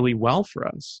going really well for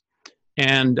us.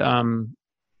 And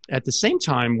at the same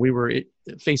time, we were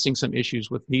facing some issues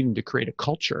with needing to create a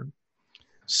culture.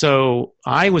 So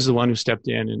I was the one who stepped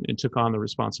in and took on the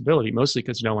responsibility, mostly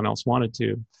because no one else wanted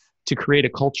to create a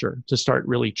culture, to start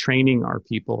really training our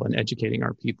people and educating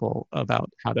our people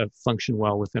about how to function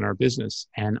well within our business.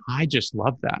 And I just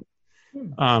loved that.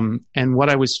 And what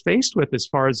I was faced with as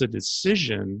far as a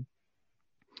decision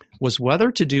was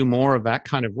whether to do more of that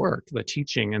kind of work, the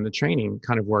teaching and the training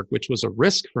kind of work, which was a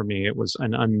risk for me. It was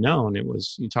an unknown. It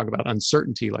was, you talk about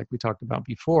uncertainty, like we talked about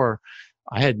before.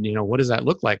 I had, what does that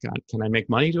look like? Can I make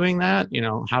money doing that?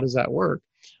 How does that work?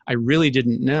 I really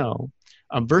didn't know.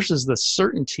 Versus the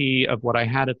certainty of what I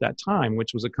had at that time,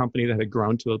 which was a company that had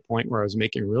grown to a point where I was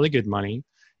making really good money.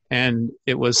 And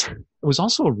it was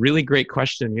also a really great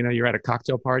question. You're at a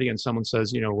cocktail party and someone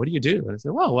says, what do you do? And I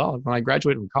said, well, when I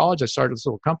graduated from college, I started this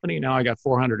little company. Now I got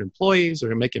 400 employees.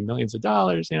 They're making millions of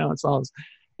dollars.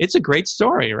 It's a great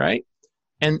story, right?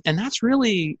 And that's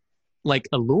really like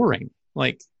alluring.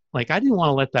 Like I didn't want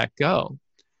to let that go,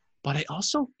 but I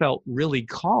also felt really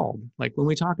called. Like when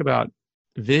we talk about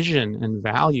vision and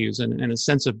values and a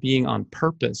sense of being on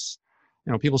purpose,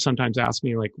 people sometimes ask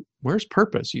me, like, where's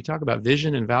purpose? You talk about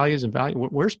vision and values and value.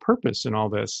 Where's purpose in all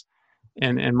this?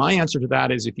 And my answer to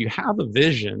that is, if you have a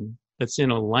vision that's in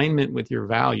alignment with your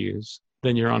values,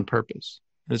 then you're on purpose.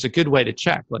 And it's a good way to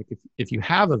check. Like if you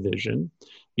have a vision,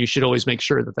 you should always make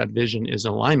sure that vision is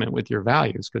in alignment with your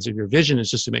values. Because if your vision is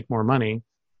just to make more money,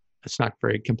 it's not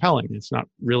very compelling. It's not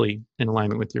really in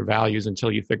alignment with your values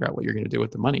until you figure out what you're going to do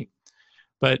with the money.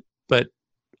 But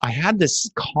I had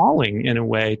this calling in a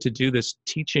way to do this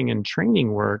teaching and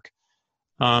training work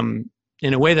in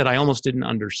a way that I almost didn't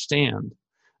understand.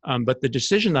 But the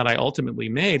decision that I ultimately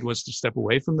made was to step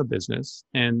away from the business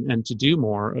and to do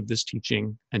more of this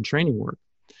teaching and training work.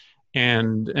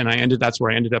 And that's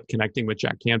where I ended up connecting with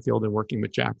Jack Canfield and working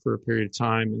with Jack for a period of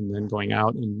time, and then going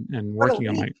out and working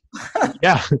on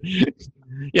yeah.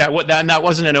 That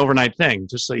wasn't an overnight thing,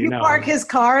 just so you know. You park his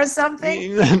car or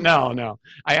something? No.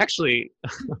 I actually,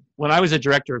 when I was a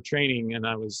director of training and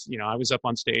I was up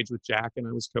on stage with Jack and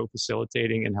I was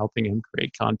co-facilitating and helping him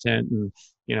create content and,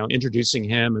 introducing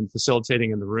him and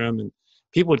facilitating in the room, and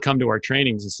people would come to our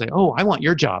trainings and say, "Oh, I want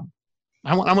your job.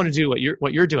 I want to do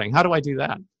what you're doing. How do I do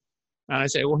that?" And I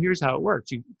say, well, here's how it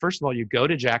works. First of all, you go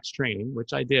to Jack's training,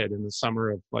 which I did in the summer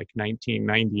of like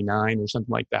 1999 or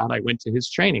something like that. I went to his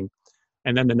training.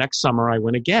 And then the next summer I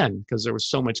went again because there was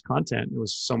so much content. There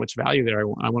was so much value there.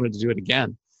 I wanted to do it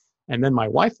again. And then my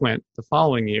wife went the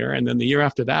following year. And then the year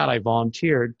after that, I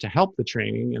volunteered to help the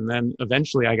training. And then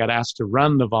eventually I got asked to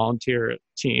run the volunteer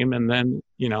team. And then,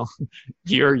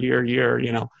 year,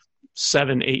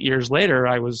 7-8 years later,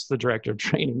 I was the director of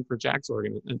training for Jack's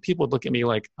organization. And people would look at me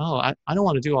like, "Oh, I don't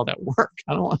want to do all that work.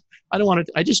 I don't want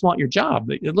to, I just want your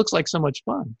job. It looks like so much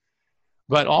fun."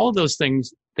 But all of those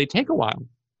things, they take a while.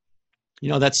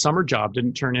 That summer job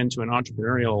didn't turn into an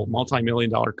entrepreneurial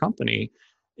multi-million-dollar company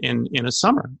in a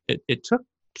summer. It took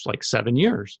like 7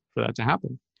 years for that to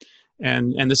happen.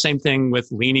 And the same thing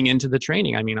with leaning into the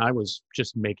training. I mean, I was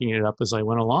just making it up as I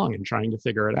went along and trying to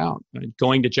figure it out.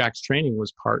 Going to Jack's training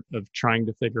was part of trying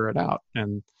to figure it out.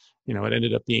 And, it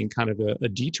ended up being kind of a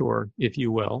detour, if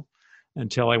you will,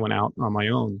 until I went out on my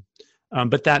own.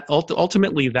 But that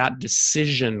ultimately, that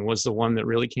decision was the one that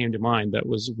really came to mind. That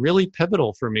was really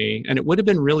pivotal for me. And it would have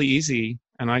been really easy.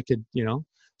 And I could,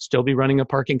 still be running a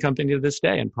parking company to this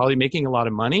day and probably making a lot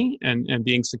of money and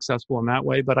being successful in that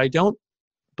way. But I don't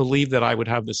believe that I would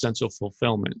have the sense of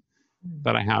fulfillment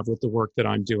that I have with the work that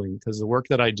I'm doing, because the work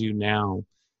that I do now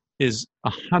is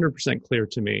 100% clear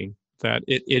to me that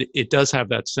it does have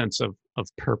that sense of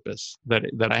purpose,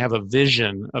 that I have a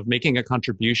vision of making a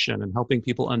contribution and helping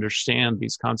people understand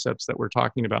these concepts that we're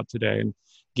talking about today, and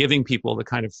giving people the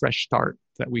kind of fresh start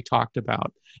that we talked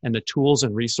about and the tools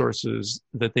and resources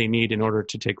that they need in order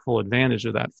to take full advantage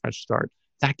of that fresh start.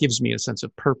 That gives me a sense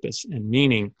of purpose and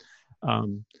meaning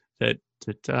that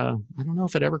I don't know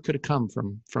if it ever could have come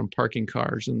from parking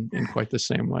cars in quite the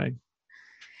same way.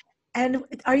 And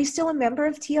are you still a member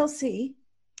of TLC?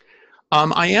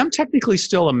 I am technically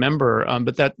still a member,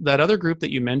 but that other group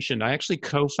that you mentioned, I actually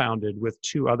co-founded with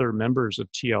two other members of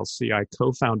TLC. I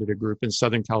co-founded a group in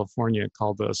Southern California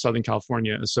called the Southern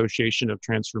California Association of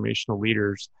Transformational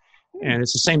Leaders. And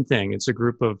it's the same thing. It's a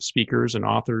group of speakers and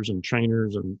authors and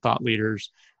trainers and thought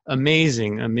leaders,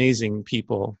 amazing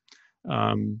people.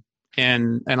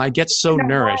 And I get so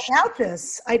nourished. About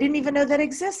this, I didn't even know that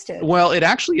existed. Well, it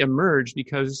actually emerged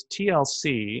because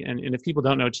TLC, and if people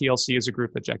don't know, TLC is a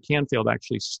group that Jack Canfield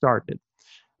actually started.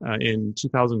 In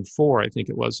 2004, I think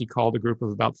it was, he called a group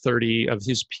of about 30 of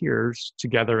his peers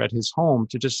together at his home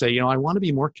to just say, I want to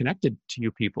be more connected to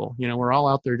you people. We're all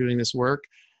out there doing this work.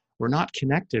 We're not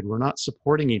connected. We're not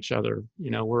supporting each other.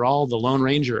 We're all the Lone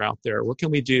Ranger out there. What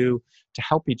can we do to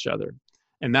help each other?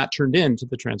 And that turned into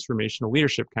the Transformational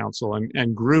Leadership Council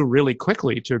and grew really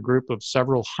quickly to a group of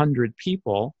several hundred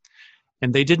people.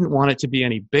 And they didn't want it to be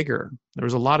any bigger. There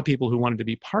was a lot of people who wanted to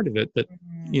be part of it. But,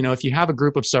 if you have a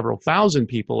group of several thousand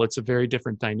people, it's a very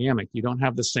different dynamic. You don't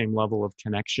have the same level of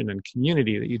connection and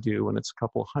community that you do when it's a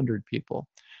couple hundred people.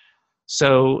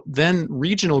 So then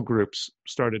regional groups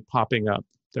started popping up.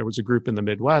 There was a group in the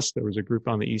Midwest. There was a group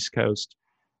on the East Coast.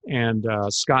 And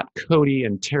Scott Cody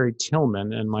and Terry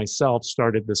Tillman and myself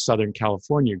started the Southern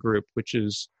California group, which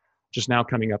is just now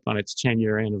coming up on its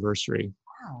 10-year anniversary.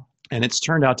 Wow. And it's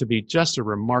turned out to be just a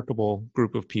remarkable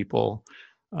group of people.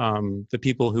 The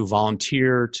people who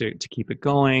volunteer to keep it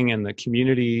going, and the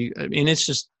community. I mean, it's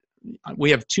just,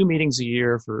 we have 2 meetings a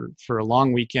year for a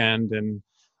long weekend, and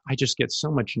I just get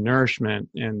so much nourishment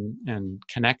and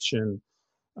connection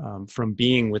from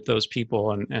being with those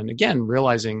people. And again,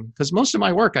 realizing, because most of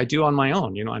my work I do on my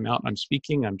own. I'm out, I'm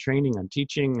speaking, I'm training, I'm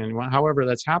teaching, and however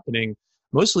that's happening,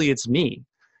 mostly it's me.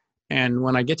 And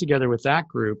when I get together with that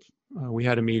group, we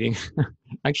had a meeting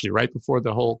actually right before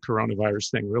the whole coronavirus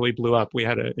thing really blew up. We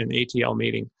had an ATL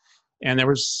meeting, and there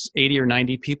was 80 or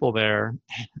 90 people there.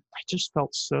 I just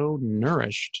felt so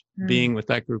nourished being with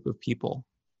that group of people.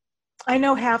 I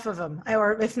know half of them,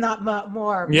 or if not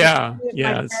more. Yeah,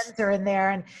 my friends are in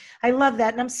there, and I love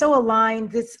that. And I'm so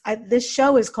aligned. This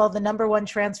show is called the #1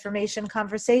 Transformation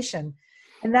Conversation,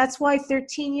 and that's why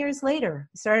 13 years later,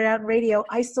 I started out in radio.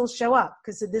 I still show up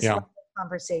because of this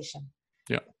conversation.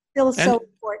 Yeah, still so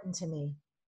important to me.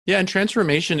 Yeah, and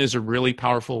transformation is a really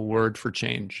powerful word for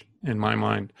change in my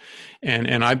mind,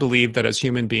 and I believe that as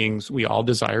human beings, we all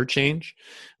desire change.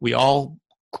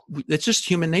 It's just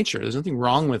human nature. There's nothing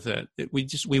wrong with it.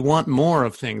 We want more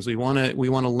of things. We want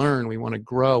to learn. We want to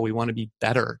grow. We want to be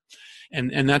better.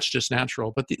 And that's just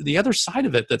natural. But the other side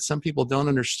of it that some people don't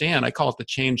understand, I call it the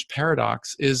change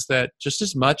paradox, is that just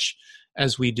as much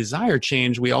as we desire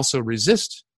change, we also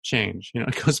resist change.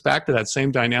 It goes back to that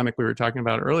same dynamic we were talking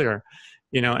about earlier.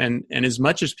 And as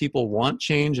much as people want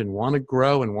change and want to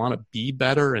grow and want to be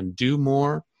better and do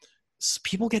more,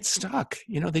 people get stuck.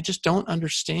 They just don't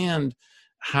understand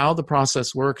how the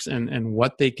process works and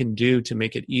what they can do to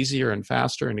make it easier and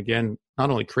faster. And again, not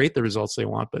only create the results they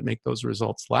want, but make those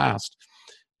results last.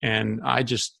 And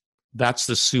that's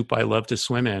the soup I love to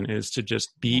swim in, is to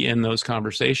just be in those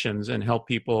conversations and help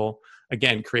people,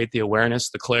 again, create the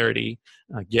awareness, the clarity,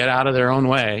 get out of their own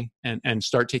way and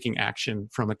start taking action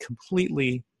from a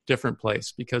completely different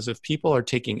place. Because if people are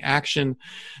taking action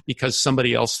because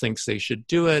somebody else thinks they should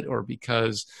do it, or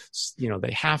because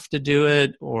they have to do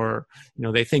it, or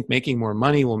they think making more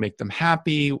money will make them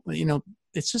happy,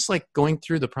 it's just like going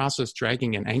through the process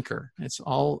dragging an anchor. It's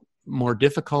all more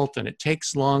difficult and it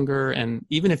takes longer, and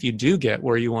even if you do get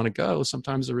where you want to go,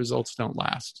 sometimes the results don't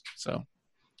last. So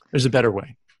there's a better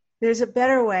way. There's a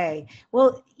better way.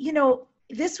 Well,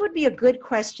 this would be a good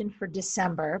question for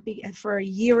December, for a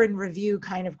year in review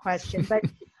kind of question. But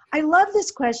I love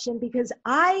this question because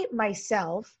I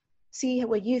myself, see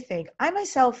what you think, I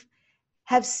myself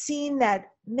have seen that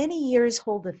many years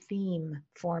hold a theme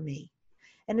for me.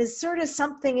 And there's sort of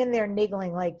something in there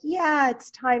niggling like, yeah,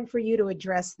 it's time for you to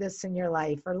address this in your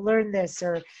life, or learn this,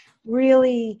 or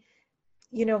really,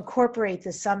 incorporate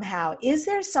this somehow. Is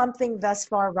there something thus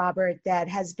far, Robert, that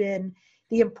has been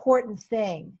the important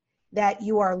thing that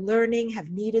you are learning, have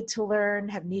needed to learn,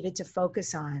 have needed to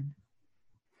focus on?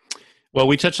 Well,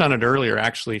 we touched on it earlier,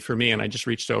 actually, for me, and I just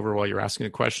reached over while you were asking a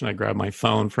question. I grabbed my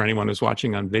phone. For anyone who's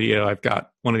watching on video, I've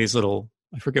got one of these little,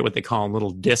 I forget what they call them,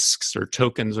 little discs or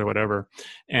tokens or whatever.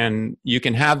 And you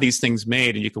can have these things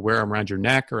made and you can wear them around your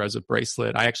neck or as a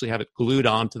bracelet. I actually have it glued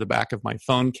onto the back of my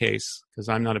phone case because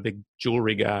I'm not a big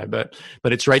jewelry guy, but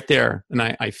it's right there. And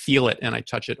I feel it and I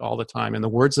touch it all the time. And the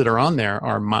words that are on there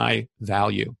are my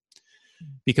value.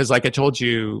 Because like I told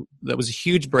you, that was a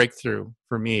huge breakthrough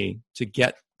for me to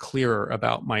get clearer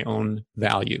about my own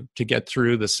value, to get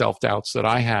through the self-doubts that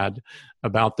I had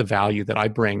about the value that I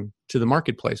bring to the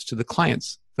marketplace, to the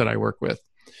clients that I work with.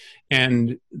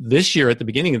 And this year, at the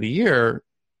beginning of the year,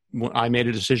 I made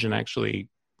a decision, actually,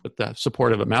 with the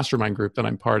support of a mastermind group that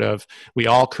I'm part of. We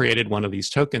all created one of these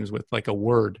tokens with like a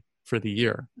word for the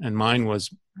year. And mine was,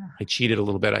 I cheated a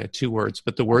little bit. I had 2 words,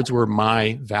 but the words were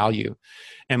my value.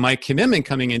 And my commitment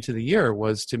coming into the year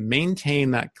was to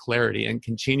maintain that clarity and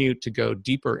continue to go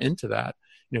deeper into that,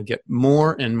 get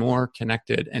more and more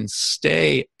connected and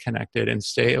stay connected and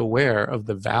stay aware of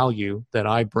the value that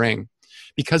I bring.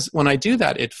 Because when I do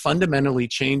that, it fundamentally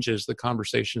changes the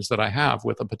conversations that I have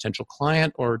with a potential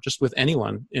client or just with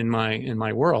anyone in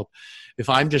my world. If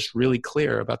I'm just really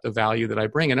clear about the value that I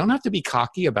bring, I don't have to be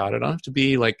cocky about it. I don't have to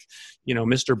be like,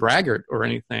 Mr. Braggart or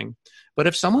anything. But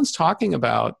if someone's talking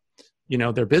about,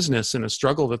 their business and a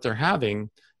struggle that they're having,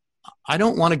 I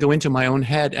don't want to go into my own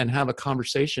head and have a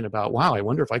conversation about, wow, I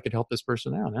wonder if I could help this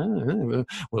person out.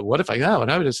 What if what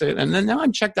I would just say? And then now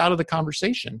I'm checked out of the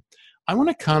conversation. I want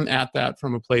to come at that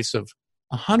from a place of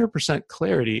 100%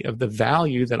 clarity of the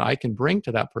value that I can bring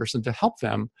to that person to help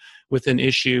them with an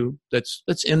issue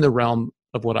that's in the realm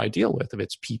of what I deal with. If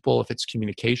it's people, if it's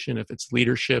communication, if it's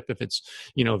leadership, if it's,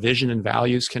 vision and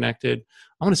values connected,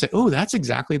 I want to say, oh, that's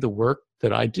exactly the work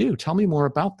that I do. Tell me more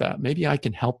about that. Maybe I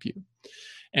can help you.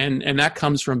 And that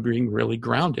comes from being really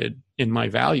grounded in my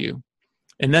value.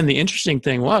 And then the interesting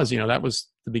thing was, that was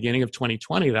the beginning of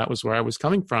 2020. That was where I was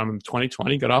coming from.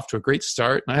 2020 got off to a great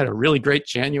start. And I had a really great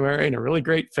January and a really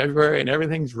great February, and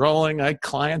everything's rolling. I had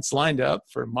clients lined up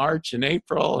for March and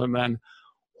April. And then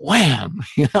wham,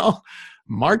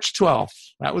 March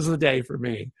 12th, that was the day for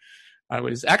me. It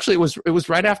was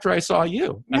right after I saw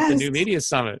you at the New Media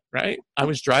Summit, right? I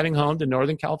was driving home to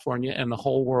Northern California and the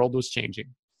whole world was changing.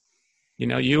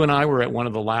 You and I were at one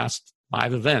of the last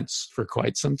live events for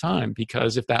quite some time,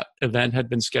 because if that event had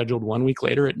been scheduled 1 week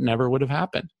later, it never would have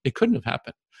happened. It couldn't have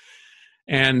happened.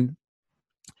 And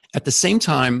at the same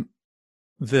time,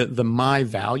 the my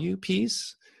value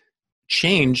piece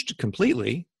changed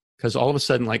completely, because all of a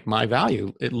sudden, like, my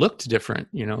value, it looked different.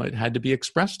 It had to be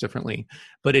expressed differently,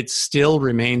 but it still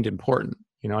remained important.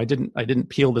 I didn't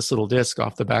peel this little disc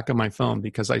off the back of my phone,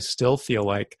 because I still feel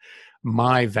like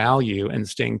my value and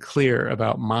staying clear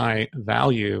about my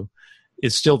value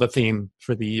is still the theme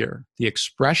for the year. The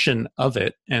expression of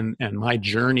it and my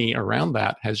journey around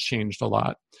that has changed a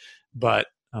lot, but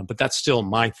that's still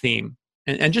my theme.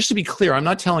 And just to be clear, I'm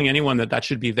not telling anyone that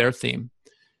should be their theme.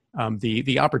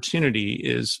 The opportunity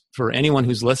is for anyone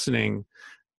who's listening,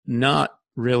 not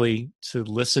really to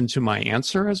listen to my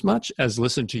answer as much as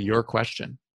listen to your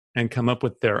question and come up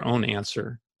with their own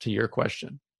answer to your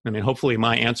question. I mean, hopefully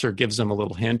my answer gives them a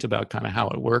little hint about kind of how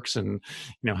it works and,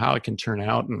 how it can turn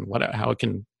out and how it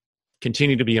can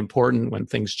continue to be important when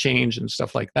things change and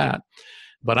stuff like that.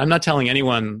 But I'm not telling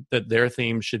anyone that their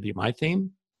theme should be my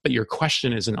theme, but your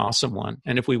question is an awesome one.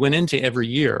 And if we went into every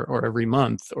year or every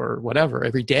month or whatever,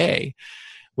 every day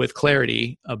with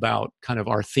clarity about kind of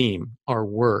our theme, our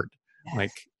word,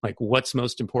 like what's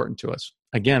most important to us.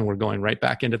 Again, we're going right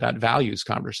back into that values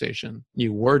conversation.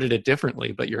 You worded it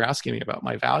differently, but you're asking me about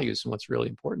my values and what's really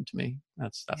important to me.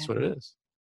 That's what it is.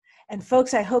 And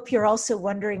folks, I hope you're also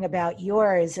wondering about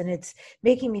yours. And it's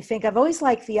making me think, I've always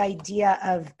liked the idea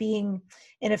of being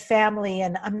in a family,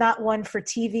 and I'm not one for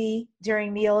TV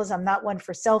during meals. I'm not one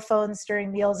for cell phones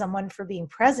during meals. I'm one for being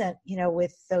present,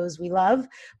 with those we love,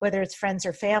 whether it's friends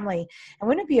or family. And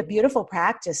wouldn't it be a beautiful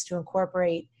practice to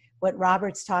incorporate what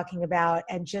Robert's talking about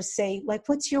and just say, like,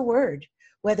 what's your word?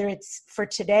 Whether it's for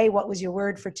today, what was your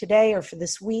word for today or for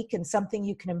this week, and something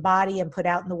you can embody and put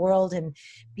out in the world and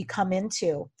become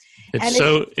into.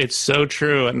 It's so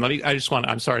true. And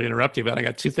I'm sorry to interrupt you, but I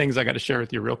got 2 things I got to share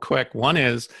with you real quick. One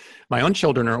is my own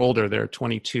children are older. They're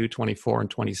 22, 24,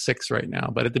 and 26 right now.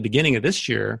 But at the beginning of this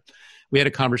year, we had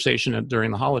a conversation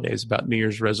during the holidays about New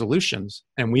Year's resolutions.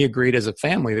 And we agreed as a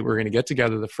family that we were going to get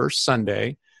together the first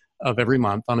Sunday of every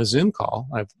month on a Zoom call.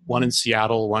 I have one in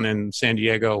Seattle, one in San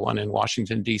Diego, one in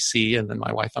Washington, D.C., and then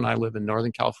my wife and I live in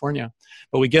Northern California.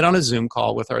 But we get on a Zoom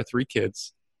call with our 3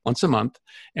 kids once a month,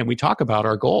 and we talk about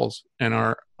our goals and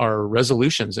our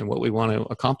resolutions and what we want to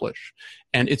accomplish.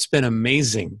 And it's been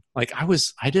amazing. Like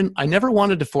I never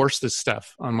wanted to force this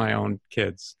stuff on my own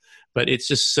kids, but it's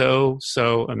just so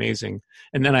amazing.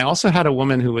 And then I also had a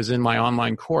woman who was in my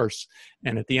online course.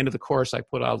 And at the end of the course, I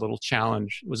put out a little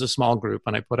challenge. It was a small group.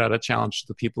 And I put out a challenge to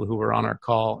the people who were on our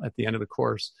call at the end of the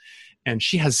course. And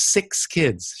she has 6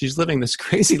 kids. She's living this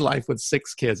crazy life with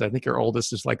 6 kids. I think her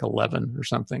oldest is like 11 or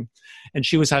something. And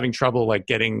she was having trouble like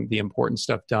getting the important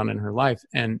stuff done in her life.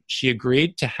 And she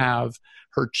agreed to have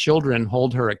her children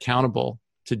hold her accountable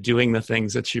to doing the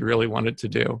things that she really wanted to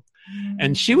do.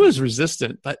 And she was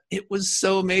resistant, but it was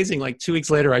so amazing. Like 2 weeks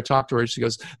later, I talked to her. She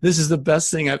goes, "This is the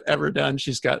best thing I've ever done."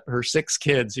 She's got her 6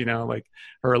 kids, like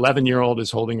her 11-year-old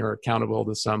is holding her accountable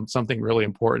to something really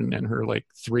important. And her like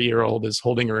 3-year-old is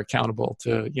holding her accountable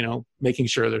to, making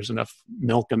sure there's enough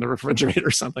milk in the refrigerator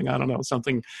or something. I don't know,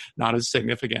 something not as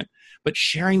significant. But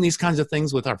sharing these kinds of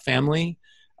things with our family,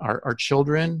 our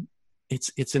children,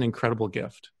 it's an incredible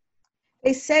gift.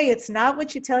 They say it's not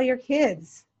what you tell your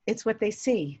kids, it's what they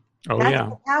see. Oh, That's yeah.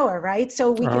 the power, right?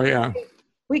 So yeah.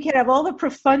 we can have all the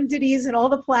profundities and all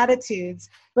the platitudes,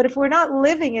 but if we're not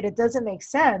living it, it doesn't make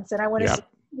sense. And I want to say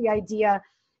the idea,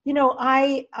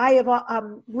 I have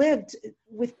lived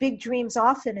with big dreams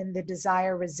often in the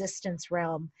desire resistance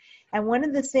realm. And one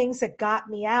of the things that got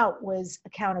me out was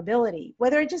accountability.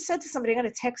 Whether I just said to somebody, I'm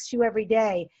going to text you every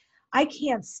day, I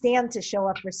can't stand to show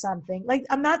up for something. Like,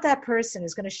 I'm not that person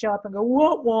who's going to show up and go,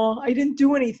 whoa, I didn't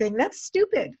do anything. That's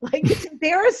stupid. Like, it's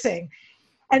embarrassing.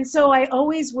 And so I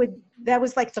always that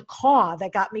was like the caw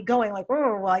that got me going. Like,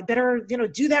 oh, well, I better,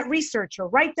 do that research or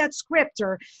write that script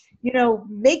or,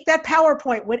 make that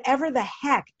PowerPoint, whatever the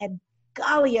heck. And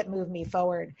golly, it moved me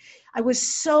forward. I was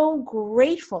so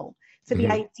grateful for the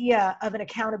idea of an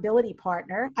accountability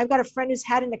partner. I've got a friend who's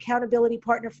had an accountability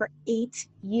partner for 8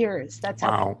 years. That's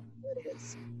how it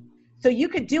is. So you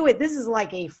could do it. This is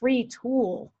like a free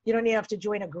tool. You don't even have to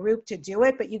join a group to do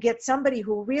it, but you get somebody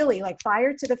who really like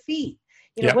fire to the feet.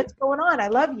 What's going on? I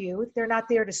love you. They're not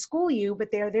there to school you, but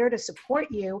they're there to support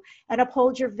you and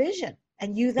uphold your vision,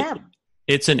 and you them.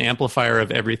 It's an amplifier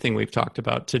of everything we've talked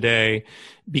about today,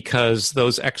 because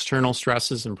those external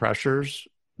stresses and pressures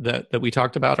that we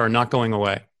talked about are not going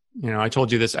away. I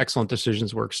told you this excellent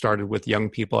decisions work started with young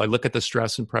people. I look at the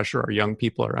stress and pressure our young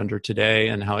people are under today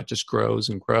and how it just grows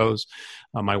and grows.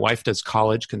 My wife does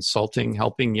college consulting,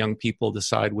 helping young people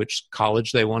decide which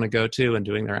college they want to go to and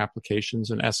doing their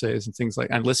applications and essays and things like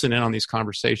that. I listen in on these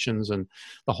conversations and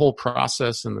the whole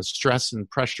process and the stress and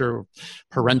pressure,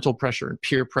 parental pressure and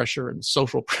peer pressure and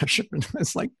social pressure.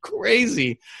 It's like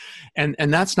crazy. And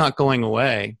that's not going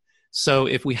away. So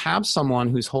if we have someone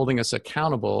who's holding us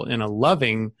accountable in a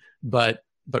loving but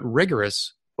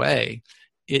rigorous way,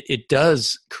 it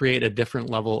does create a different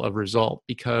level of result.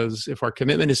 Because if our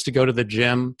commitment is to go to the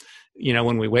gym,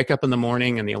 when we wake up in the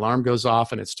morning and the alarm goes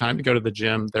off and it's time to go to the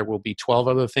gym, there will be 12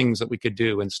 other things that we could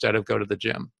do instead of go to the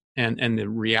gym. And the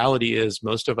reality is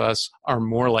most of us are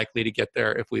more likely to get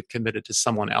there if we've committed to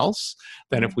someone else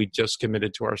than if we just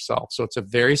committed to ourselves. So it's a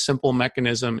very simple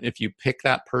mechanism. If you pick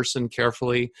that person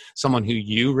carefully, someone who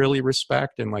you really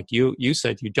respect, and like you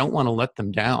said, you don't want to let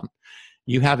them down.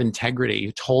 You have integrity.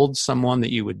 You told someone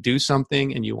that you would do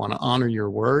something and you want to honor your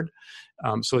word.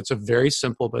 So it's a very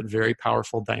simple but very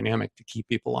powerful dynamic to keep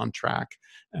people on track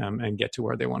and get to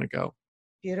where they want to go.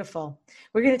 Beautiful.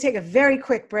 We're going to take a very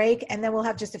quick break, and then we'll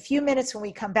have just a few minutes when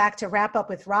we come back to wrap up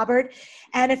with Robert.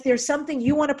 And if there's something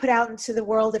you want to put out into the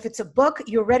world, if it's a book,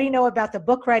 you already know about the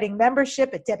book writing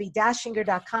membership at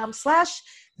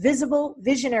DebbieDashinger.com/visible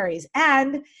visionaries.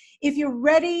 And if you're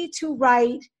ready to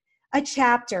write a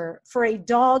chapter for a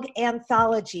dog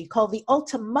anthology called The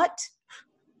Ultimate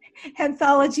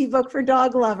Anthology Book for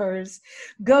Dog Lovers,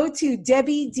 go to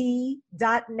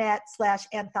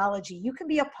debbied.net/anthology. You can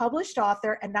be a published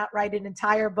author and not write an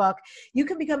entire book. You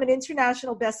can become an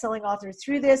international best-selling author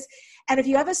through this. And if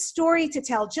you have a story to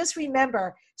tell, just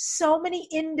remember, so many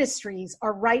industries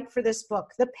are right for this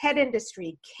book. The pet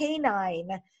industry,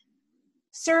 canine,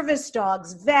 service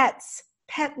dogs, vets,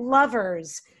 pet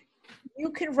lovers.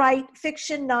 You can write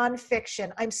fiction,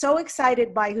 nonfiction. I'm so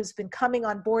excited by who's been coming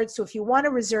on board. So if you want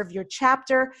to reserve your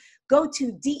chapter, go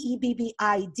to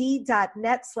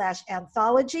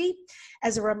debbied.net/anthology.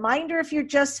 As a reminder, if you're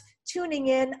just tuning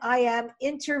in, I am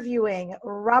interviewing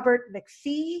Robert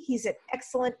McPhee. He's at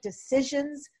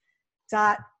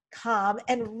excellentdecisions.com.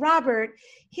 And Robert,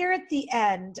 here at the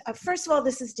end, first of all,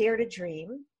 this is Dare to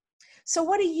Dream. So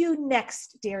what are you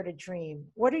next, Dare to Dream?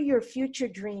 What are your future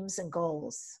dreams and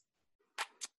goals?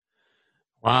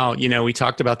 Wow. We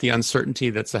talked about the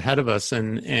uncertainty that's ahead of us.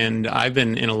 And I've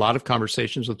been in a lot of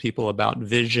conversations with people about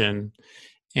vision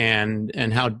and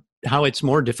how it's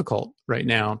more difficult right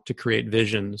now to create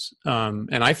visions.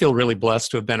 And I feel really blessed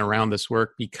to have been around this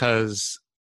work because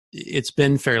it's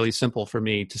been fairly simple for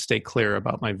me to stay clear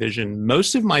about my vision.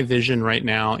 Most of my vision right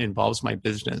now involves my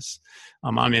business.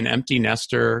 I'm an empty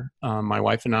nester. My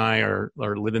wife and I are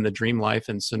living the dream life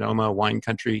in Sonoma, wine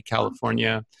country,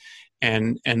 California.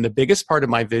 And the biggest part of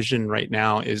my vision right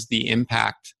now is the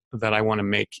impact that I want to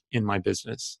make in my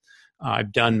business.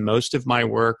 I've done most of my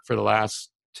work for the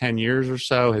last 10 years or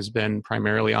so has been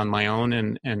primarily on my own.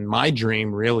 And my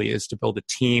dream really is to build a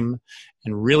team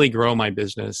and really grow my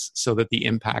business so that the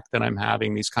impact that I'm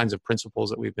having, these kinds of principles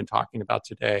that we've been talking about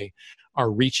today,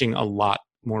 are reaching a lot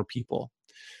more people.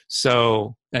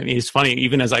 So, I mean, it's funny,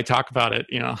 even as I talk about it,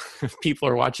 if people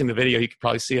are watching the video, you could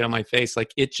probably see it on my face.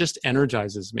 Like, it just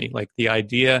energizes me, like the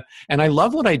idea. And I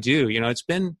love what I do. It's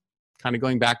been kind of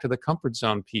going back to the comfort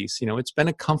zone piece. It's been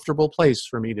a comfortable place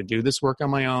for me to do this work on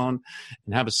my own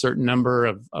and have a certain number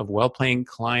of well-paying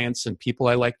clients and people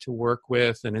I like to work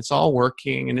with. And it's all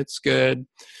working and it's good.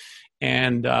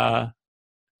 And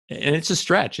it's a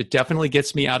stretch. It definitely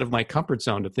gets me out of my comfort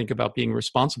zone to think about being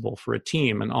responsible for a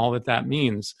team and all that that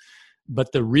means.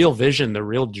 But the real vision, the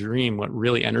real dream, what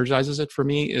really energizes it for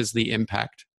me is the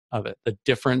impact of it, the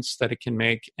difference that it can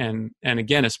make. And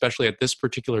again, especially at this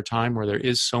particular time where there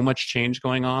is so much change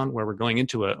going on, where we're going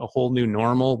into a whole new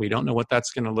normal. We don't know what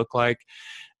that's going to look like.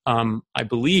 I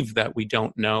believe that we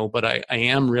don't know, but I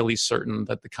am really certain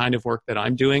that the kind of work that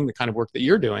I'm doing, the kind of work that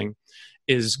you're doing,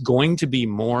 is going to be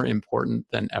more important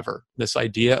than ever. This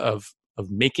idea of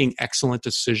making excellent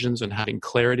decisions and having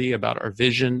clarity about our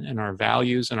vision and our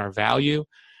values and our value,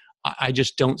 I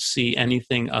just don't see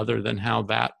anything other than how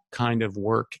that kind of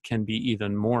work can be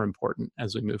even more important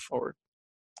as we move forward.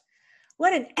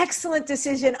 What an excellent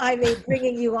decision I made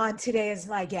bringing you on today as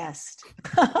my guest.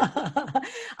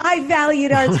 I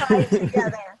valued our time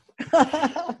together.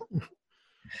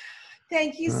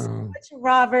 Thank you so much,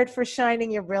 Robert, for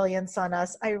shining your brilliance on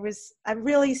us. I'm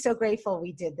really so grateful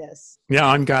we did this. Yeah,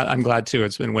 I'm glad too.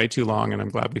 It's been way too long, and I'm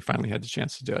glad we finally had the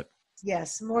chance to do it.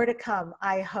 Yes, more to come,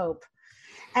 I hope.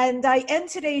 And I end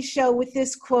today's show with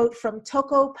this quote from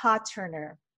Toko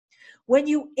Pa-Turner. When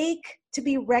you ache to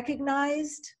be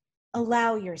recognized,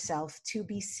 allow yourself to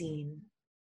be seen.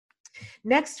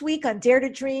 Next week on Dare to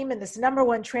Dream, in this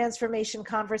 #1 transformation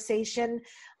conversation,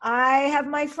 I have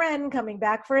my friend coming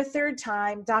back for a third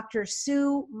time, Dr.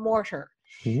 Sue Morter.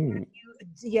 This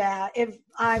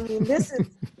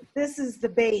is the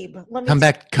babe.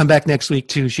 Come back next week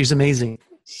too. She's amazing.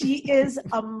 She is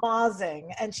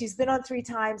amazing, and she's been on 3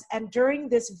 times. And during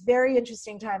this very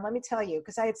interesting time, let me tell you,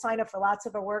 because I had signed up for lots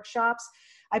of her workshops.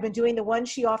 I've been doing the one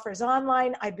she offers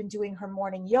online. I've been doing her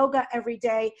morning yoga every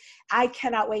day. I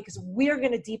cannot wait because we're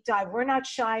going to deep dive. We're not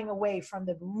shying away from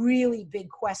the really big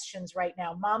questions right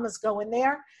now. Mama's going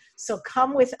there. So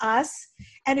come with us.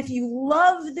 And if you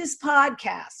love this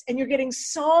podcast and you're getting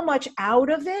so much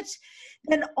out of it,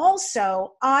 then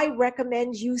also I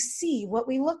recommend you see what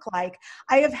we look like.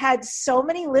 I have had so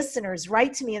many listeners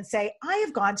write to me and say, I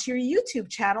have gone to your YouTube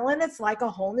channel and it's like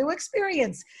a whole new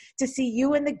experience to see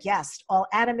you and the guest all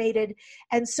animated.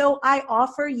 And so I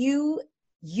offer you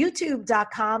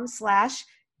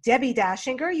youtube.com/Debbie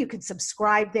Dashinger. You can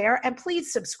subscribe there, and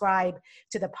please subscribe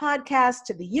to the podcast,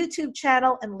 to the YouTube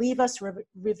channel, and leave us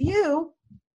review.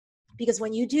 Because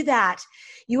when you do that,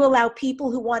 you allow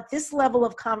people who want this level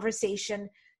of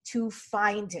conversation to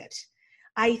find it.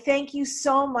 I thank you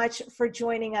so much for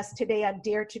joining us today on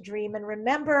Dare to Dream. And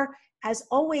remember, as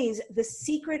always, the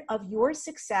secret of your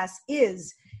success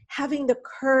is having the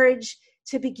courage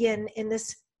to begin in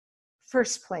this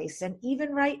first place. And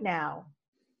even right now,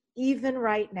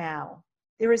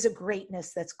 there is a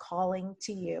greatness that's calling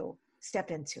to you. Step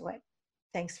into it.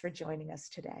 Thanks for joining us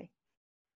today.